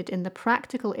uninterested in the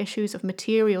practical issues of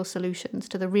material solutions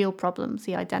to the real problems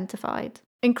he identified.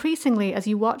 Increasingly, as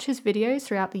you watch his videos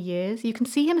throughout the years, you can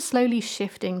see him slowly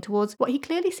shifting towards what he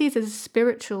clearly sees as a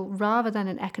spiritual rather than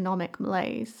an economic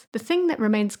malaise. The thing that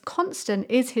remains constant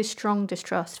is his strong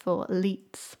distrust for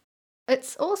elites.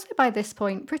 It's also by this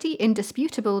point pretty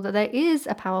indisputable that there is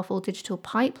a powerful digital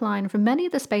pipeline from many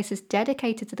of the spaces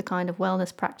dedicated to the kind of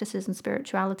wellness practices and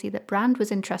spirituality that Brand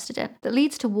was interested in that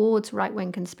leads towards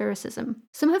right-wing conspiracism.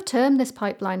 Some have termed this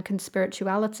pipeline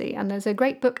conspirituality, and there's a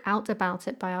great book out about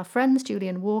it by our friends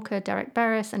Julian Walker, Derek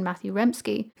Beres, and Matthew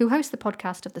Remski, who host the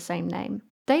podcast of the same name.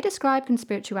 They describe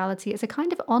conspirituality as a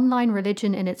kind of online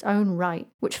religion in its own right,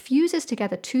 which fuses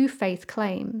together two faith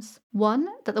claims. One,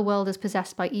 that the world is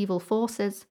possessed by evil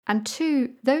forces, and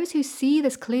two, those who see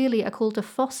this clearly are called to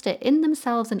foster in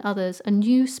themselves and others a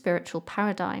new spiritual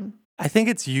paradigm. I think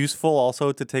it's useful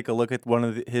also to take a look at one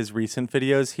of his recent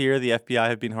videos here. The FBI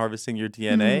have been harvesting your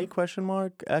DNA, question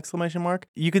mark, exclamation mark.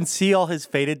 You can see all his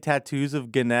faded tattoos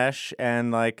of Ganesh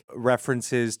and like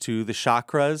references to the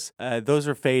chakras. Those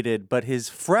are faded, but his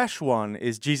fresh one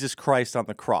is Jesus Christ on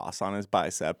the cross on his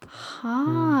bicep.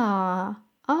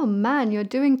 Oh man, you're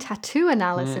doing tattoo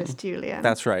analysis, Julian.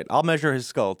 That's right. I'll measure his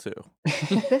skull too.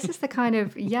 This is the kind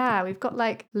of, we've got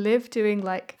like Liv doing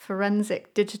like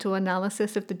forensic digital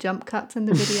analysis of the jump cuts in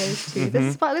the videos too.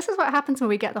 This is what happens when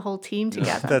we get the whole team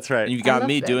together. That's right. And you got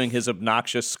me doing his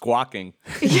obnoxious squawking.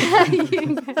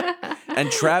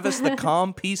 And Travis, the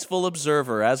calm, peaceful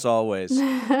observer, as always.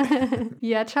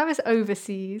 Yeah, Travis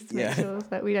oversees, make sure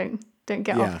that we don't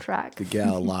get off track. To get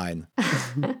out of line.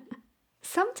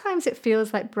 Sometimes it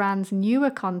feels like Brand's newer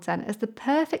content is the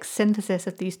perfect synthesis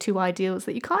of these two ideals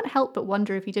that you can't help but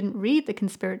wonder if you didn't read the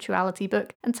Conspirituality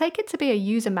book and take it to be a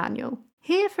user manual.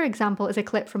 Here, for example, is a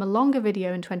clip from a longer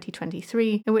video in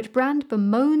 2023 in which Brand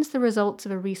bemoans the results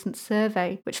of a recent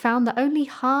survey which found that only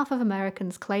half of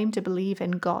Americans claim to believe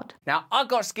in God. Now, I've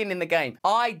got skin in the game.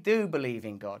 I do believe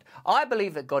in God. I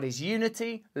believe that God is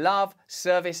unity, love,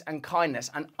 service, and kindness.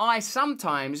 And I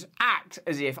sometimes act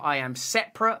as if I am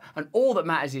separate and all that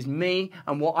matters is me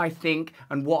and what I think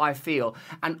and what I feel.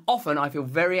 And often I feel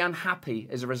very unhappy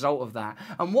as a result of that.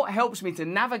 And what helps me to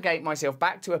navigate myself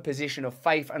back to a position of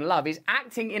faith and love is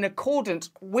acting in accordance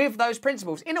with those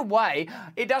principles. In a way,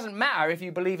 it doesn't matter if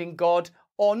you believe in God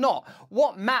or not.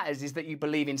 What matters is that you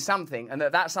believe in something and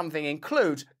that something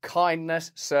includes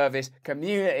kindness, service,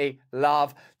 community,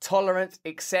 love, tolerance,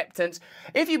 acceptance.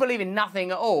 If you believe in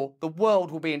nothing at all, the world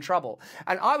will be in trouble.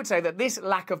 And I would say that this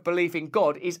lack of belief in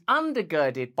God is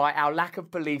undergirded by our lack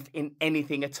of belief in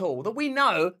anything at all. That we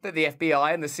know that the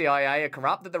FBI and the CIA are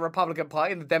corrupt, that the Republican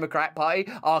Party and the Democrat Party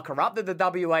are corrupt, that the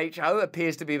WHO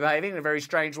appears to be behaving in a very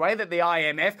strange way, that the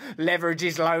IMF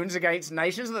leverages loans against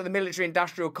nations, that the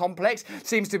military-industrial complex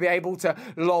seems to be able to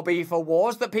lobby for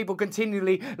wars, that people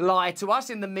continually lie to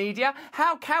us in the media.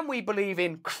 How can we believe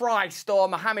in Christ or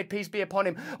Muhammad, peace be upon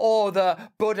him, or the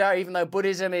Buddha, even though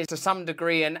Buddhism is to some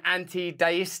degree an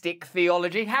anti-deistic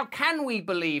theology? How can we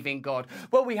believe in God?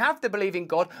 Well, we have to believe in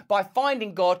God by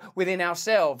finding God within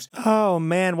ourselves. Oh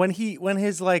man, when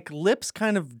his like lips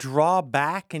kind of draw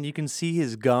back and you can see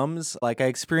his gums, like I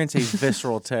experience a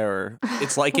visceral terror.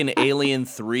 It's like in Alien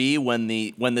 3 when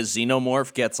the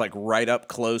xenomorph gets like right up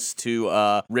close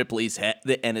to Ripley's head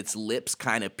and its lips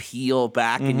kind of peel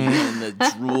back and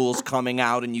the drool's coming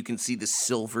out and you can see the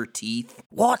silver teeth.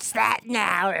 What's that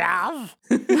now, love?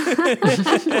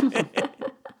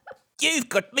 You've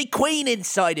got me queen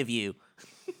inside of you.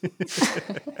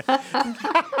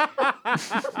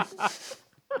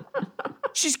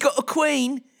 She's got a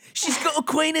queen. She's got a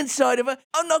queen inside of her.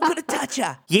 I'm not going to touch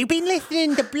her. You've been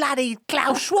listening to bloody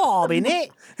Klaus Schwab,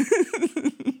 innit?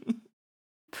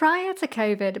 Prior to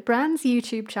COVID, Brand's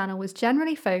YouTube channel was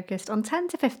generally focused on 10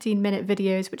 to 15 minute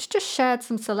videos which just shared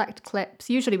some select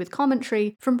clips, usually with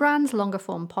commentary, from Brand's longer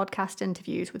form podcast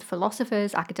interviews with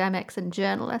philosophers, academics, and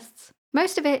journalists.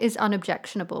 Most of it is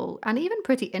unobjectionable and even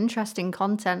pretty interesting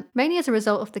content, mainly as a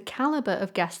result of the calibre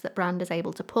of guests that Brand is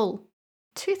able to pull.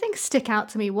 Two things stick out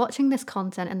to me watching this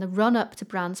content in the run-up to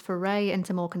Brand's foray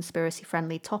into more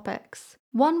conspiracy-friendly topics.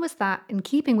 One was that, in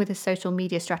keeping with his social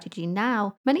media strategy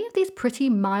now, many of these pretty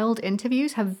mild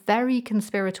interviews have very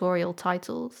conspiratorial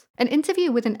titles. An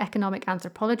interview with an economic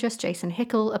anthropologist, Jason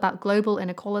Hickel, about global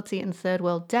inequality and third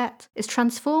world debt is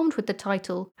transformed with the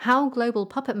title, How Global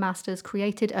Puppet Masters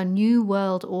Created a New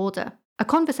World Order. A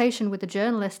conversation with the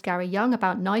journalist Gary Young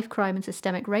about knife crime and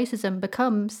systemic racism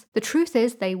becomes, the truth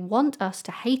is they want us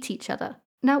to hate each other.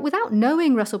 Now, without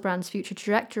knowing Russell Brand's future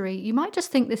trajectory, you might just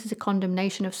think this is a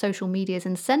condemnation of social media's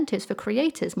incentives for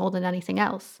creators more than anything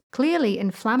else. Clearly,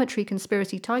 inflammatory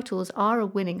conspiracy titles are a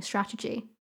winning strategy.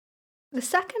 The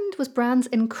second was Brand's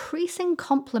increasing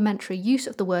complimentary use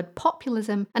of the word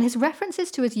populism and his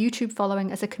references to his YouTube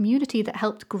following as a community that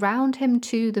helped ground him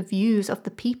to the views of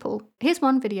the people. Here's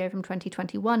one video from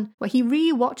 2021 where he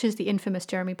re-watches the infamous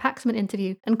Jeremy Paxman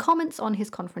interview and comments on his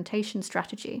confrontation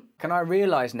strategy. Can I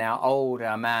realise now,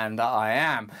 older man that I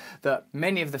am, that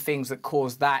many of the things that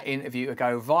caused that interview to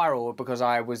go viral were because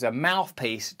I was a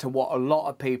mouthpiece to what a lot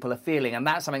of people are feeling, and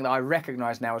that's something that I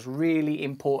recognise now as really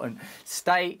important.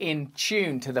 Stay in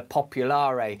tune to the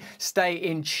populare. Stay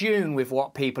in tune with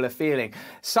what people are feeling.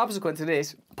 Subsequent to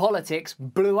this, politics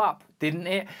blew up, didn't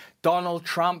it? Donald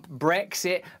Trump,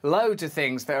 Brexit, loads of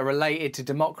things that are related to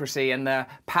democracy and the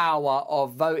power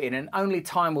of voting. And only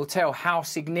time will tell how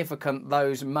significant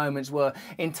those moments were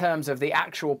in terms of the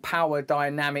actual power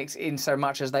dynamics in so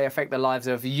much as they affect the lives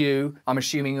of you. I'm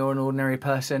assuming you're an ordinary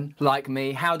person like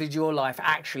me. How did your life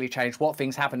actually change? What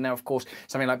things happened? Now, of course,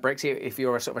 something like Brexit, if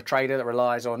you're a sort of a trader that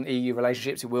relies on EU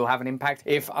relationships, it will have an impact.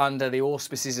 If under the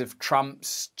auspices of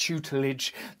Trump's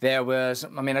tutelage, there was,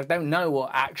 I mean, I don't know what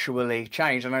actually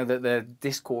changed. I know that the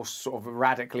discourse sort of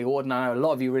radically altered. I know a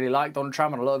lot of you really like Donald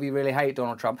Trump and a lot of you really hate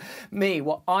Donald Trump. Me,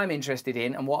 what I'm interested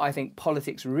in and what I think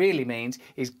politics really means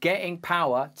is getting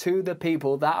power to the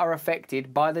people that are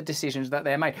affected by the decisions that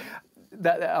they're made,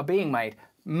 that are being made.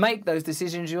 Make those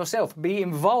decisions yourself. Be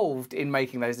involved in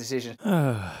making those decisions.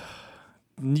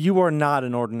 You are not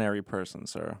an ordinary person,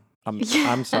 sir.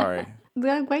 I'm sorry.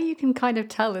 The way you can kind of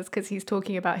tell is because he's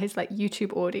talking about his like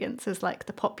YouTube audience as like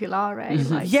the populare.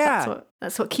 Like, yeah,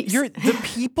 that's what keeps. The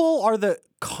people are the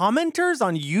commenters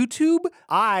on YouTube.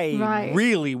 I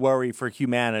really worry for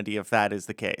humanity if that is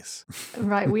the case.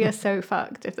 Right, we are so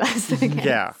fucked if that's the case.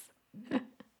 Yeah.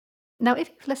 Now,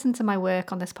 if you've listened to my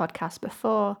work on this podcast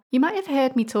before, you might have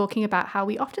heard me talking about how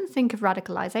we often think of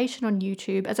radicalization on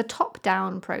YouTube as a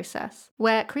top-down process,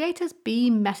 where creators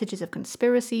beam messages of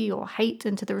conspiracy or hate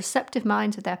into the receptive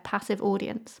minds of their passive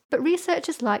audience. But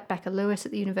researchers like Becca Lewis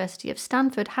at the University of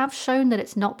Stanford have shown that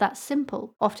it's not that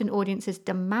simple. Often audiences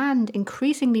demand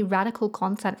increasingly radical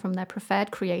content from their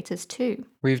preferred creators too.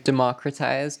 We've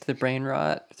democratized the brain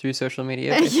rot through social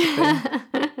media, basically.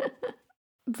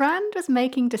 Brand was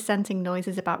making dissenting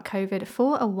noises about COVID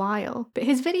for a while, but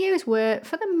his videos were,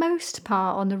 for the most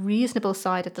part, on the reasonable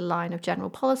side of the line of general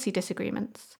policy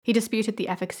disagreements. He disputed the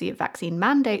efficacy of vaccine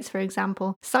mandates, for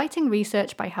example, citing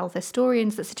research by health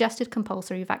historians that suggested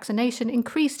compulsory vaccination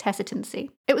increased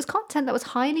hesitancy. It was content that was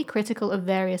highly critical of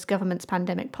various governments'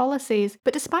 pandemic policies,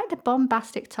 but despite the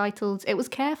bombastic titles, it was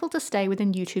careful to stay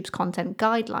within YouTube's content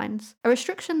guidelines, a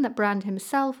restriction that Brand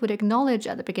himself would acknowledge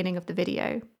at the beginning of the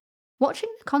video. Watching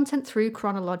the content through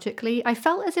chronologically, I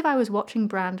felt as if I was watching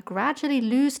Brand gradually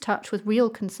lose touch with real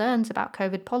concerns about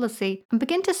COVID policy and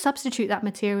begin to substitute that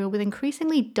material with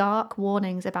increasingly dark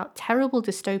warnings about terrible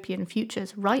dystopian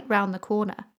futures right round the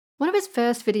corner. One of his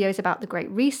first videos about the Great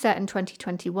Reset in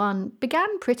 2021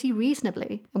 began pretty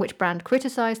reasonably, in which Brand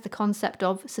criticised the concept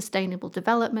of sustainable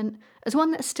development as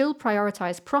one that still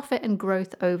prioritised profit and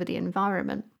growth over the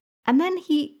environment. And then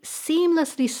he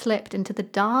seamlessly slipped into the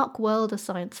dark world of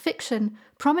science fiction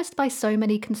promised by so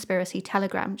many conspiracy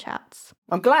Telegram chats.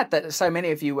 I'm glad that so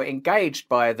many of you were engaged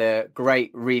by the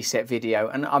Great Reset video,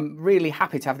 and I'm really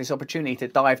happy to have this opportunity to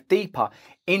dive deeper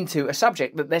into a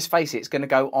subject that, let's face it, is going to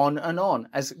go on and on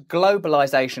as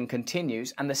globalization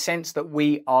continues and the sense that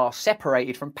we are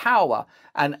separated from power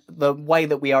and the way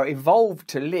that we are evolved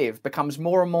to live becomes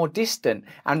more and more distant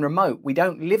and remote. We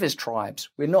don't live as tribes.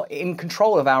 We're not in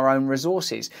control of our own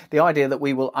resources. The idea that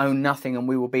we will own nothing and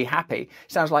we will be happy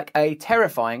sounds like a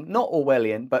terrifying, not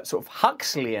Orwellian, but sort of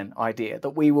Huxleyan idea that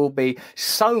we will be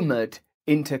somered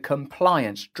into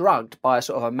compliance, drugged by a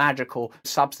sort of a magical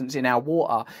substance in our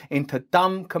water, into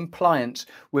dumb compliance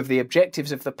with the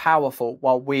objectives of the powerful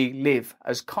while we live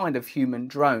as kind of human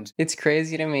drones. It's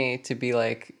crazy to me to be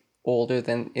like older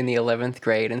than in the 11th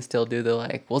grade and still do the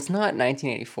like, well, it's not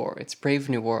 1984, it's Brave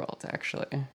New World,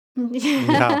 actually.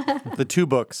 Yeah, the 2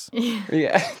 books.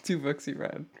 Yeah, 2 books he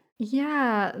read.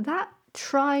 Yeah, that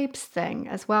tribes thing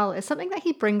as well is something that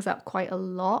he brings up quite a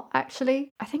lot, actually.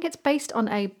 I think it's based on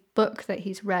a book that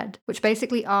he's read, which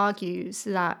basically argues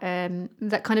that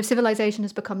that kind of civilization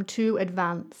has become too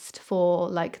advanced for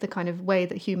like the kind of way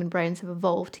that human brains have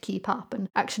evolved to keep up, and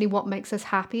actually what makes us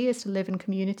happy is to live in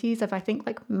communities of I think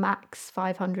like max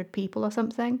 500 people or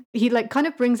something. He like kind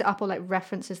of brings it up or like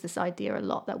references this idea a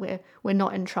lot that we're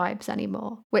not in tribes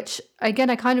anymore, which again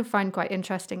I kind of find quite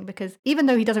interesting because even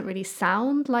though he doesn't really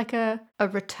sound like a a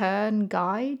return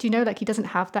guy. Do you know, like, he doesn't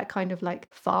have that kind of like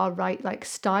far right like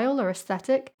style or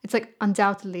aesthetic. It's like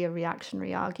undoubtedly a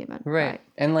reactionary argument. Right.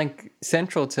 And like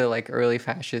central to like early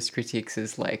fascist critiques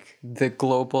is like the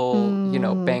global, you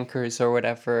know, bankers or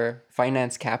whatever,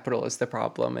 finance capital is the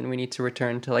problem. And we need to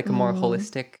return to like a more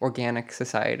holistic, organic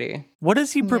society. What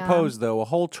does he propose, though? A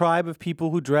whole tribe of people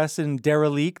who dress in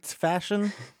derelict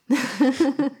fashion?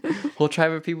 Whole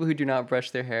tribe of people who do not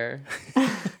brush their hair.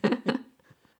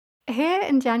 Here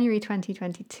in January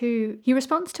 2022, he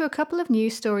responds to a couple of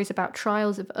news stories about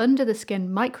trials of under-the-skin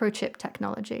microchip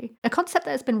technology, a concept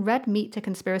that has been red meat to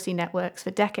conspiracy networks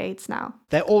for decades now.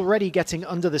 They're already getting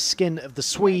under the skin of the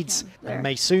Swedes and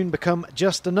may soon become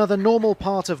just another normal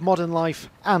part of modern life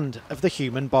and of the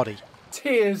human body.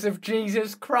 Tears of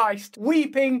Jesus Christ,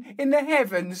 weeping in the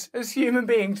heavens as human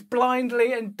beings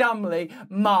blindly and dumbly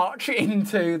march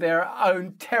into their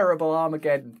own terrible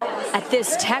Armageddon. At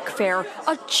this tech fair,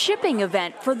 a chipping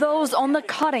event for those on the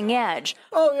cutting edge.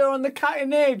 Oh, you're on the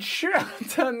cutting edge.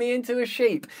 Turn me into a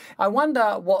sheep. I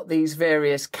wonder what these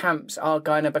various camps are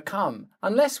going to become.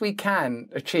 Unless we can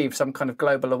achieve some kind of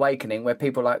global awakening where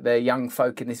people like the young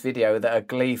folk in this video that are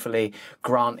gleefully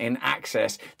granting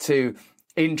access to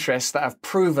interests that have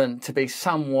proven to be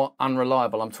somewhat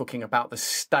unreliable, I'm talking about the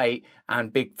state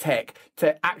and big tech,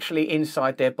 to actually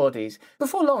inside their bodies.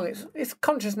 Before long, it's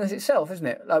consciousness itself, isn't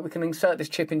it? Like, we can insert this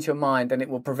chip into your mind and it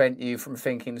will prevent you from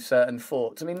thinking certain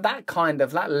thoughts. I mean, that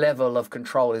level of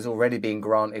control is already being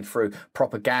granted through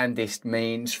propagandist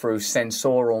means, through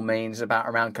censorial means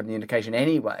around communication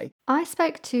anyway. I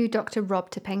spoke to Dr.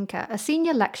 Rob Topinka, a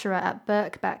senior lecturer at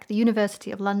Birkbeck, the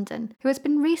University of London, who has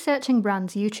been researching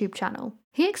Brand's YouTube channel.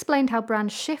 He explained how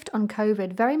Brand's shift on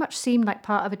COVID very much seemed like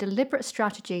part of a deliberate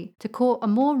strategy to court a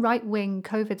more right-wing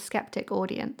COVID skeptic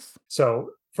audience. So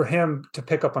for him to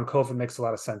pick up on COVID makes a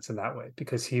lot of sense in that way,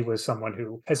 because he was someone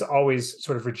who has always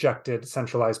sort of rejected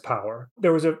centralized power.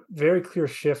 There was a very clear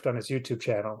shift on his YouTube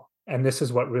channel. And this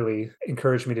is what really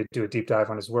encouraged me to do a deep dive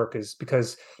on his work, is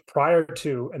because prior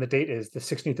to, and the date is the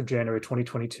 16th of January,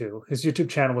 2022, his YouTube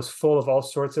channel was full of all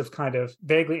sorts of kind of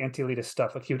vaguely anti-elitist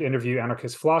stuff. Like, he would interview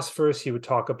anarchist philosophers. He would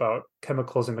talk about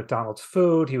chemicals in McDonald's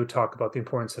food. He would talk about the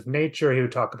importance of nature. He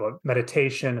would talk about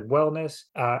meditation and wellness.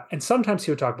 And sometimes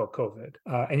he would talk about COVID.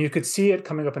 And you could see it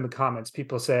coming up in the comments,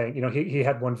 people saying, you know, he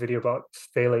had one video about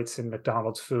phthalates in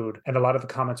McDonald's food. And a lot of the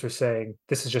comments were saying,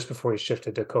 this is just before he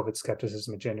shifted to COVID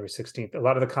skepticism in January 16th. A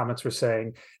lot of the comments were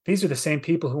saying, these are the same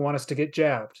people who want us to get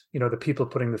jabbed. You know, the people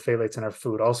putting the phthalates in our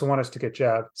food also want us to get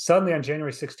jabbed. Suddenly on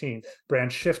January 16th,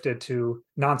 Brand shifted to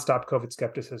nonstop COVID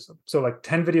skepticism. So like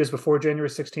 10 videos before January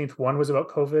 16th, one was about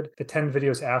COVID. The 10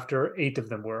 videos after, 8 of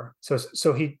them were.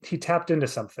 So he tapped into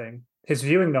something. His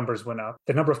viewing numbers went up.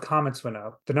 The number of comments went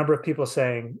up. The number of people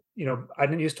saying, you know, I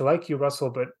didn't used to like you, Russell,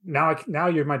 but now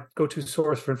you're my go-to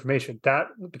source for information. That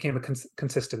became a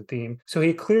consistent theme. So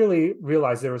he clearly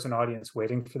realized there was an audience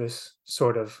waiting for this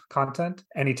sort of content,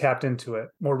 and he tapped into it.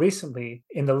 More recently,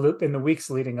 in the weeks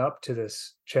leading up to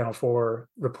this Channel 4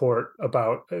 report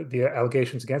about the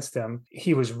allegations against him,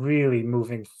 he was really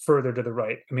moving further to the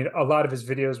right. I mean, a lot of his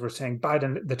videos were saying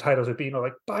Biden, the titles would be, you know,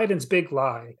 like Biden's big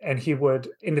lie. And he would,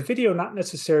 in the video, not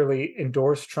necessarily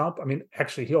endorse Trump. I mean,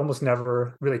 actually, he almost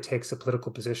never really takes a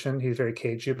political position. He's very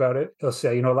cagey about it. He'll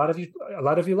say, you know, a lot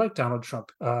of you like Donald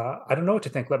Trump. I don't know what to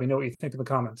think. Let me know what you think in the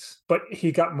comments. But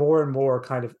he got more and more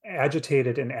kind of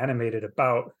agitated and animated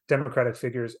about Democratic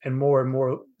figures, and more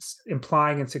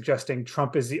implying and suggesting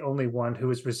Trump is the only one who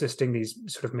is resisting these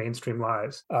sort of mainstream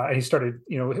lies. And he started,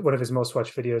 you know, one of his most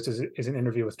watched videos is an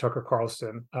interview with Tucker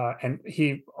Carlson. And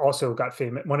he also got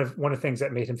famous. One of the things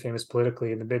that made him famous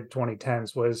politically in the mid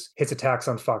 2010s was his attacks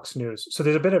on Fox News. So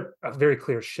there's been a very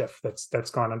clear shift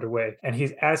that's gone underway. And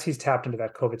as he's tapped into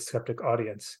that COVID skeptic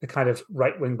audience, the kind of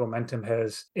right-wing momentum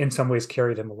has in some ways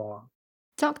carried him along.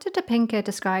 Dr. Topinka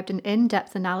described an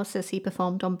in-depth analysis he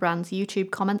performed on Brand's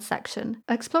YouTube comments section,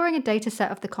 exploring a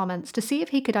dataset of the comments to see if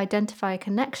he could identify a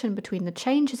connection between the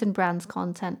changes in Brand's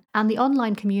content and the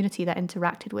online community that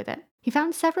interacted with it. He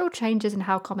found several changes in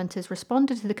how commenters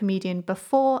responded to the comedian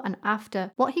before and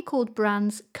after what he called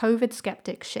Brand's COVID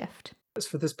skeptic shift.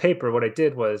 For this paper, what I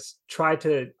did was try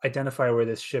to identify where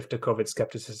this shift to COVID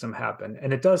skepticism happened.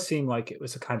 And it does seem like it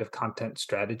was a kind of content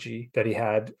strategy that he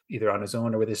had either on his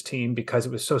own or with his team, because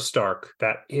it was so stark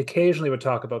that he occasionally would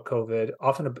talk about COVID,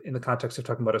 often in the context of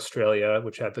talking about Australia,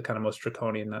 which had the kind of most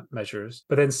draconian measures.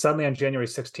 But then suddenly on January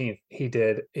 16th, he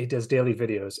does daily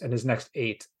videos, and his next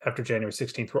 8 after January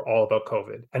 16th were all about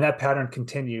COVID. And that pattern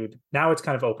continued. Now it's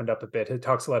kind of opened up a bit. It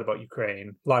talks a lot about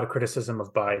Ukraine, a lot of criticism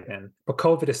of Biden, but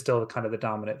COVID is still the kind kind of the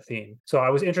dominant theme. So I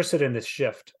was interested in this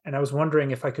shift, and I was wondering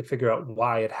if I could figure out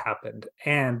why it happened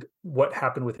and what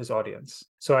happened with his audience.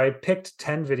 So I picked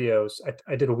 10 videos.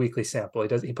 I did a weekly sample.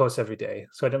 He posts every day.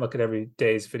 So I didn't look at every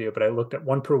day's video, but I looked at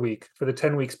one per week for the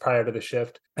 10 weeks prior to the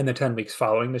shift and the 10 weeks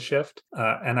following the shift.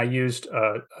 And I used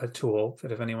a tool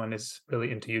that, if anyone is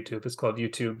really into YouTube, it's called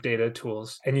YouTube Data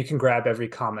Tools. And you can grab every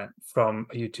comment from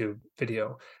a YouTube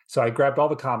video. So I grabbed all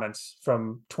the comments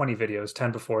from 20 videos,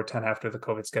 10 before, 10 after the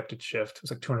COVID skeptic shift. It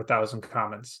was like 200,000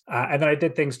 comments. And then I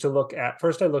did things to look at.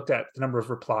 First, I looked at the number of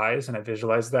replies, and I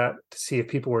visualized that to see if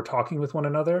people were talking with one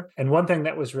another. And one thing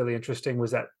that was really interesting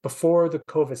was that before the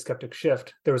COVID skeptic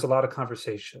shift, there was a lot of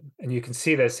conversation. And you can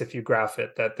see this if you graph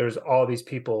it, that there's all these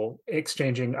people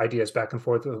exchanging ideas back and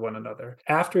forth with one another.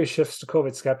 After he shifts to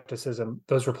COVID skepticism,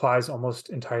 those replies almost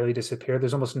entirely disappear.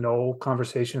 There's almost no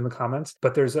conversation in the comments,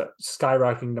 but there's a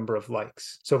skyrocketing number of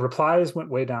likes. So replies went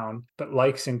way down, but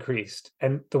likes increased.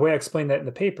 And the way I explain that in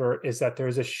the paper is that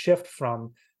there's a shift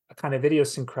from a kind of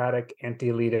idiosyncratic,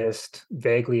 anti-elitist,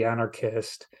 vaguely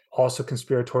anarchist, also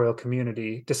conspiratorial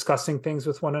community discussing things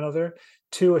with one another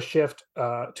to a shift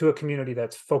to a community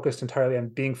that's focused entirely on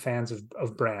being fans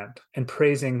of Brand and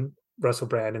praising Russell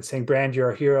Brand and saying, Brand, you're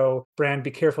a hero. Brand,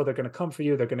 be careful. They're going to come for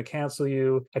you. They're going to cancel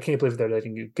you. I can't believe they're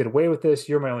letting you get away with this.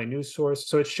 You're my only news source.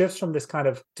 So it shifts from this kind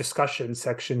of discussion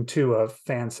section to a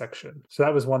fan section. So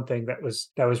that was one thing that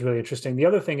was really interesting. The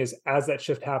other thing is, as that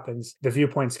shift happens, the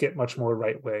viewpoints get much more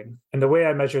right wing. And the way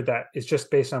I measured that is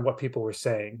just based on what people were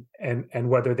saying and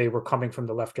whether they were coming from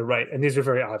the left or right. And these are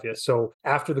very obvious. So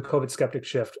after the COVID skeptic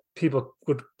shift, people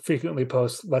would frequently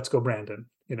post, "Let's go Brandon,"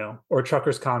 or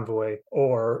Truckers Convoy,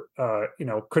 or,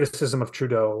 criticism of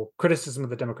Trudeau, criticism of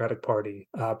the Democratic Party.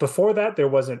 Before that, there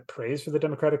wasn't praise for the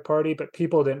Democratic Party, but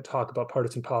people didn't talk about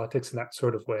partisan politics in that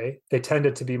sort of way. They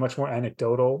tended to be much more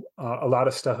anecdotal. A lot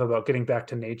of stuff about getting back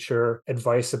to nature,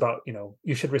 advice about,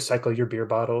 you should recycle your beer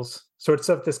bottles. Sorts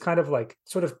of this kind of like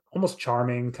sort of almost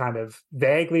charming, kind of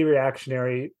vaguely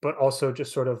reactionary, but also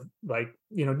just sort of like,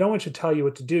 no one should tell you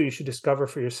what to do. You should discover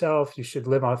for yourself. You should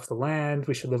live off the land.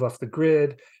 We should live off the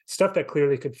grid. Stuff that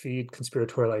clearly could feed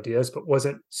conspiratorial ideas, but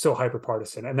wasn't so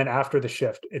hyperpartisan. And then after the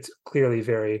shift, it's clearly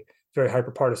very, very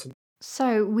hyperpartisan.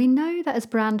 So we know that as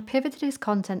Brand pivoted his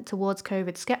content towards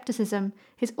COVID skepticism,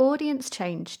 his audience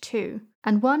changed too.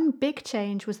 And one big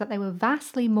change was that they were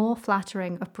vastly more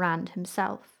flattering of Brand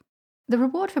himself. The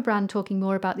reward for Brand talking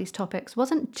more about these topics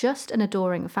wasn't just an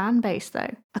adoring fan base,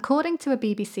 though. According to a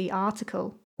BBC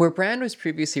article, where Brand was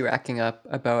previously racking up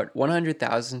about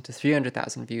 100,000 to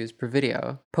 300,000 views per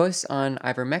video, posts on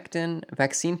ivermectin,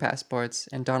 vaccine passports,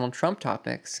 and Donald Trump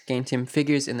topics gained him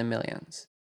figures in the millions.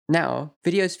 Now,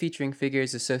 videos featuring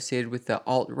figures associated with the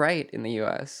alt-right in the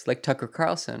US, like Tucker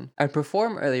Carlson,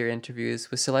 outperform earlier interviews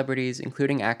with celebrities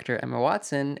including actor Emma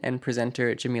Watson and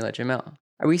presenter Jamila Jamil.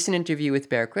 A recent interview with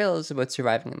Bear Grylls about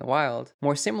surviving in the wild,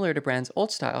 more similar to Brand's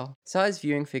old style, saw his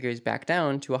viewing figures back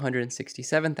down to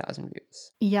 167,000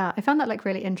 views. Yeah, I found that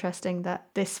really interesting that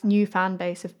this new fan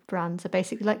base of Brand's are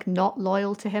basically not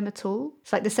loyal to him at all.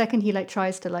 It's like the second he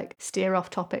tries to steer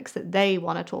off topics that they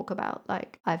want to talk about,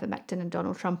 like ivermectin and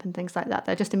Donald Trump and things like that,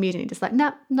 they're just immediately just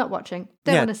nah, not watching.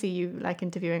 Don't want to see you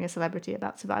interviewing a celebrity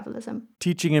about survivalism.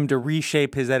 Teaching him to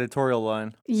reshape his editorial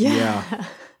line. Yeah.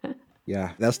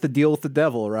 Yeah, that's the deal with the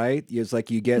devil, right? It's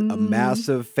like you get a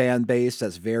massive fan base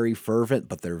that's very fervent,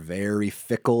 but they're very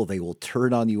fickle. They will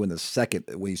turn on you in a second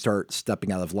when you start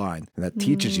stepping out of line. And that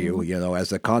teaches you,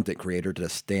 as a content creator, to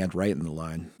stand right in the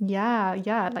line.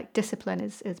 Yeah, discipline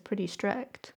is pretty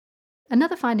strict.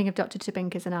 Another finding of Dr.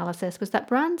 Chibinka's analysis was that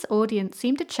Brand's audience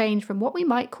seemed to change from what we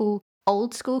might call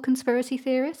old school conspiracy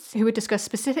theorists who would discuss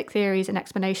specific theories and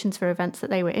explanations for events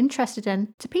that they were interested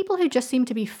in, to people who just seem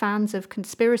to be fans of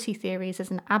conspiracy theories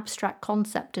as an abstract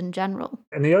concept in general.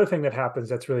 And the other thing that happens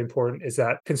that's really important is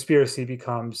that conspiracy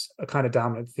becomes a kind of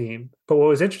dominant theme. But what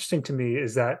was interesting to me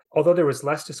is that although there was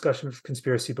less discussion of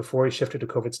conspiracy before he shifted to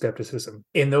COVID skepticism,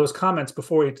 in those comments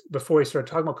before he started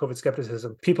talking about COVID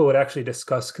skepticism, people would actually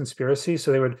discuss conspiracy.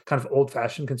 So they would kind of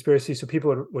old-fashioned conspiracy. So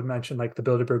people would mention the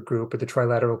Bilderberg Group or the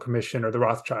Trilateral Commission or the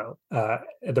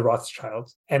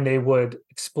Rothschilds, and they would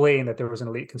explain that there was an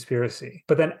elite conspiracy.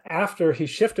 But then after he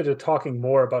shifted to talking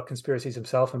more about conspiracies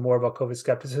himself and more about COVID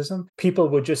skepticism, people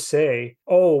would just say,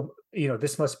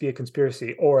 this must be a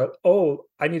conspiracy, or,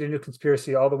 I need a new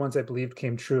conspiracy. All the ones I believed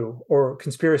came true, or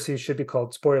conspiracies should be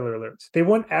called spoiler alerts. They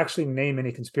wouldn't actually name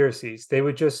any conspiracies. They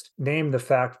would just name the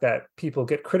fact that people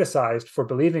get criticized for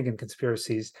believing in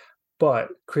conspiracies, but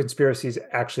conspiracies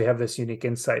actually have this unique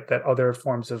insight that other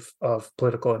forms of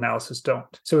political analysis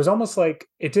don't. So it was almost like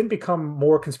it didn't become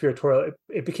more conspiratorial.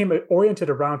 It became oriented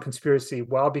around conspiracy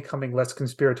while becoming less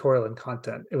conspiratorial in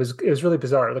content. It was really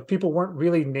bizarre. Like, people weren't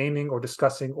really naming or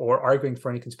discussing or arguing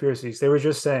for any conspiracies. They were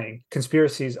just saying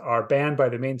conspiracies are banned by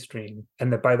the mainstream,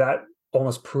 and that by that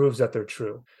almost proves that they're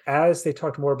true. As they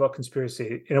talked more about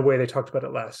conspiracy, in a way, they talked about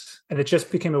it less. And it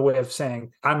just became a way of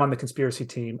saying, I'm on the conspiracy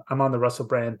team, I'm on the Russell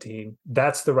Brand team.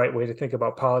 That's the right way to think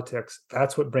about politics.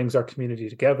 That's what brings our community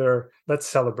together. Let's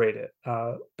celebrate it.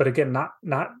 But again,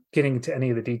 not getting into any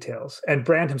of the details. And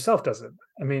Brand himself doesn't.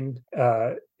 I mean,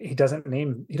 he doesn't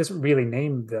really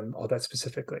name them all that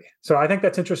specifically. So I think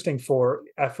that's interesting for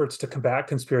efforts to combat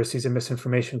conspiracies and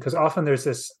misinformation, because often there's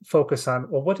this focus on,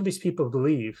 well, what do these people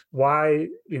believe? Why,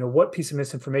 what piece of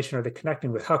misinformation are they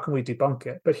connecting with? How can we debunk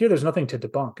it? But here there's nothing to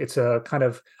debunk. It's a kind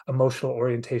of emotional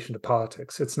orientation to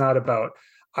politics. It's not about,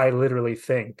 I literally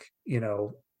think,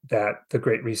 that the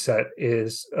Great Reset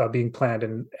is being planned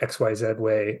in XYZ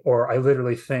way, or I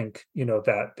literally think,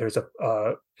 that there's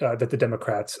that the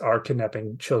Democrats are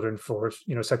kidnapping children for,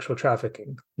 sexual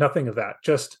trafficking. Nothing of that.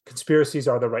 Just conspiracies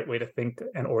are the right way to think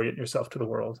and orient yourself to the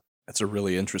world. That's a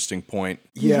really interesting point.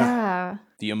 Yeah.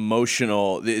 The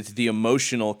emotional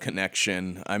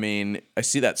connection. I mean, I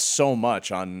see that so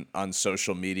much on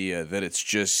social media that it's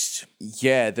just,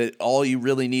 that all you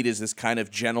really need is this kind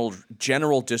of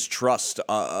general distrust,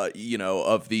 of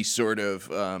the sort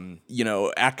of,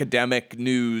 academic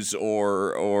news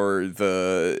or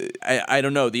the, I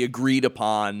don't know, the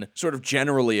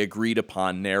generally agreed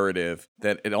upon narrative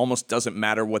that it almost doesn't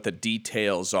matter what the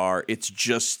details are. It's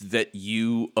just that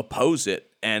you oppose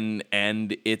it and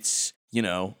it's,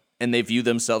 and they view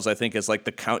themselves, I think, as like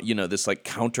this like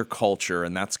counterculture,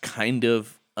 and that's kind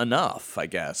of enough, I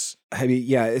guess. I mean,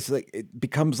 yeah, it's like it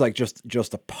becomes like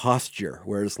just a posture,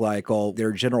 where it's like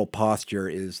their general posture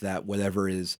is that whatever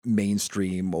is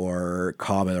mainstream or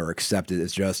common or accepted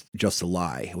is just a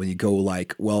lie. When you go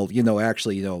like, well,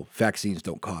 actually, vaccines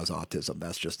don't cause autism.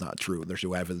 That's just not true. There's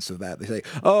no evidence of that. They say,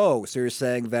 oh, so you're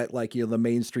saying that like, the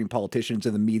mainstream politicians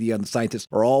and the media and the scientists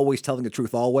are always telling the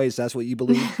truth always? That's what you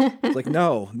believe? It's like,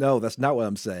 no, that's not what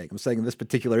I'm saying. I'm saying in this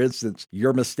particular instance,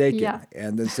 you're mistaken. Yeah.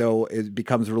 And then so it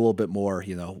becomes a little bit more,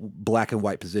 black and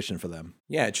white position for them.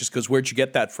 Yeah, it just goes, where'd you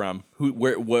get that from?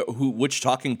 Which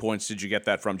talking points did you get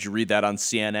that from? Did you read that on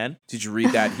CNN? Did you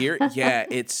read that here? Yeah,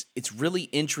 it's really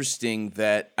interesting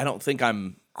that I don't think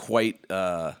I'm quite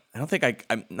I'm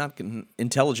not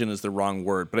intelligent is the wrong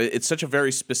word, but it's such a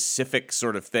very specific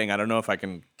sort of thing. I don't know if I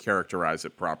can characterize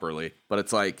it properly, but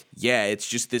it's like, it's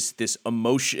just this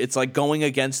emotion. It's like going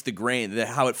against the grain,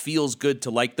 how it feels good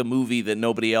to like the movie that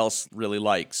nobody else really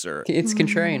likes, or it's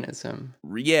contrarianism.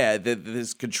 Yeah,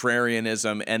 this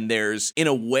contrarianism, and there's, in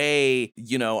a way,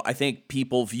 I think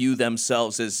people view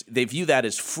themselves as, they view that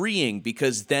as freeing,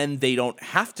 because then they don't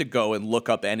have to go and look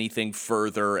up anything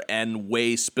further and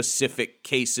weigh specific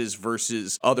cases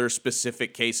versus other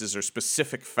specific cases, or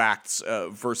specific facts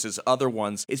versus other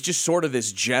ones. It's just sort of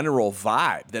this general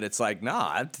vibe that it's like,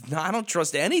 I don't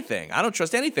trust anything. I don't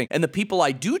trust anything. And the people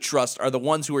I do trust are the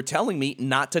ones who are telling me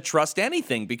not to trust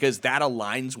anything, because that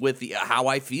aligns with how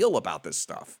I feel about this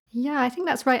stuff. Yeah, I think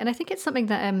that's right. And I think it's something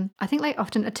that I think like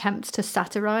often attempts to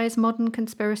satirize modern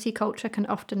conspiracy culture can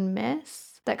often miss.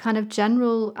 That kind of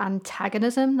general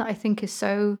antagonism that I think is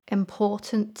so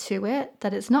important to it,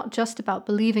 that it's not just about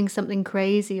believing something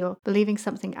crazy or believing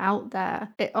something out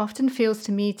there. It often feels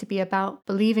to me to be about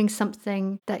believing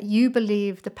something that you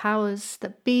believe the powers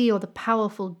that be or the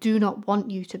powerful do not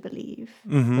want you to believe.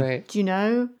 Mm-hmm. Right. Do you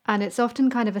know? And it's often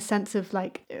kind of a sense of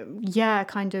like, I'm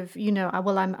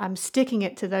sticking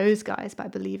it to those guys by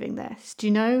believing this. Do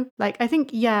you know? Like, I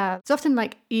think, it's often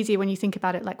like easier when you think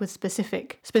about it like with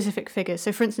specific figures.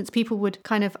 So for instance, people would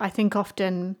kind of, I think,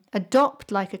 often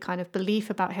adopt like a kind of belief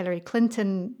about Hillary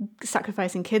Clinton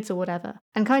sacrificing kids or whatever.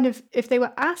 And kind of, if they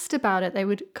were asked about it, they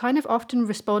would kind of often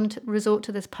resort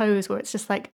to this pose where it's just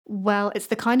like, well, it's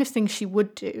the kind of thing she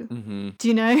would do. Mm-hmm. Do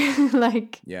you know?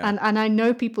 Like, yeah. And I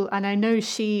know people, and I know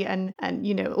she and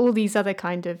all these other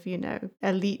kind of,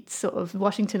 elites, sort of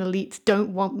Washington elites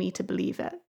don't want me to believe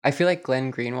it. I feel like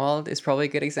Glenn Greenwald is probably a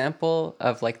good example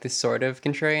of like this sort of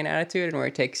contrarian attitude and where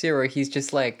it takes you, where he's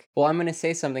just like, well, I'm going to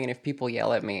say something, and if people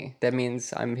yell at me, that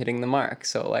means I'm hitting the mark.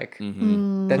 So like,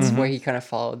 that's where he kind of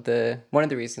followed one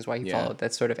of the reasons why he followed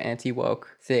that sort of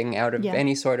anti-woke thing out of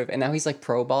any sort of, and now he's like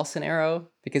pro-Bolsonaro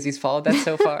because he's followed that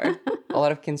so far. A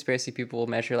lot of conspiracy people will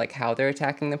measure like how they're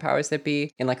attacking the powers that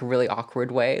be in like a really awkward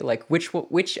way. Like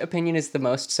which opinion is the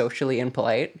most socially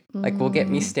impolite? Like will get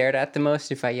me stared at the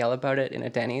most if I yell about it in a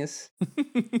Denny's.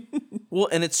 Well,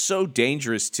 and it's so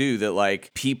dangerous too that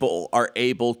like people are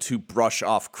able to brush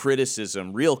off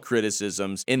criticism, real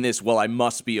criticisms in this, well, I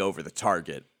must be over the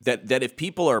target. That if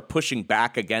people are pushing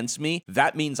back against me,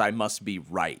 that means I must be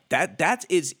right. That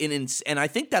is and I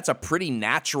think that's a pretty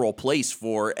natural place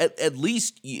for at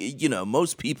least you know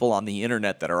most people on the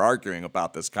internet that are arguing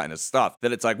about this kind of stuff.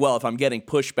 That it's like, well, if I'm getting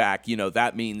pushback, you know,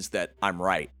 that means that I'm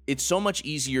right. It's so much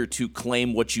easier to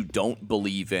claim what you don't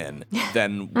believe in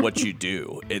than what you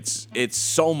do. It's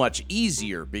so much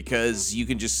easier because you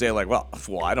can just say like, well,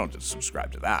 I don't just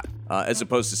subscribe to that, as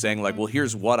opposed to saying like, well,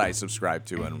 here's what I subscribe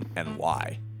to and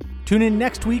why. Tune in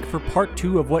next week for part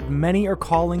 2 of what many are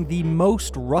calling the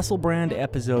most Russell Brand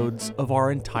episodes of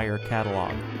our entire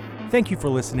catalog. Thank you for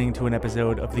listening to an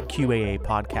episode of the QAA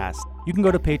podcast. You can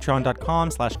go to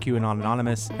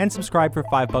patreon.com/QAnonAnonymous and subscribe for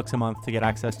 $5 a month to get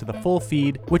access to the full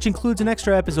feed, which includes an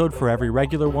extra episode for every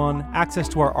regular one, access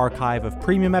to our archive of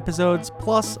premium episodes,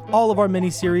 plus all of our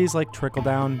miniseries like Trickle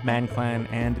Down, Man Clan,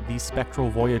 and The Spectral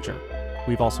Voyager.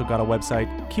 We've also got a website,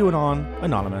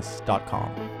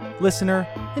 QAnonAnonymous.com. Listener,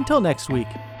 until next week,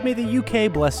 may the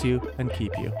UK bless you and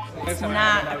keep you. It's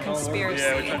not a conspiracy,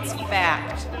 it's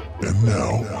fact. And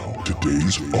now,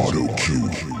 today's auto cue.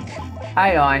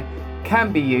 AI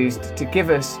can be used to give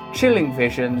us chilling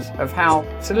visions of how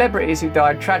celebrities who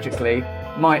died tragically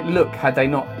might look had they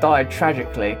not died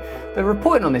tragically. The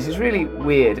reporting on this is really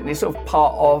weird, and it's sort of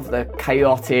part of the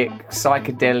chaotic,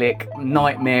 psychedelic,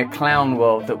 nightmare clown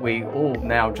world that we all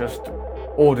now just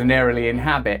ordinarily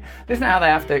inhabit. Listen to how they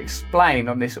have to explain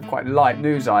on this sort of quite light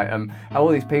news item how all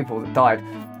these people that died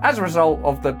as a result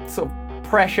of the sort of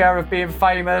pressure of being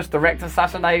famous, direct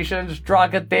assassinations,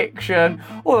 drug addiction,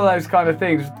 all of those kind of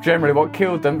things, generally what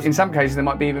killed them. In some cases there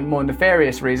might be even more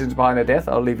nefarious reasons behind their death.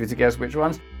 I'll leave you to guess which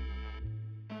ones.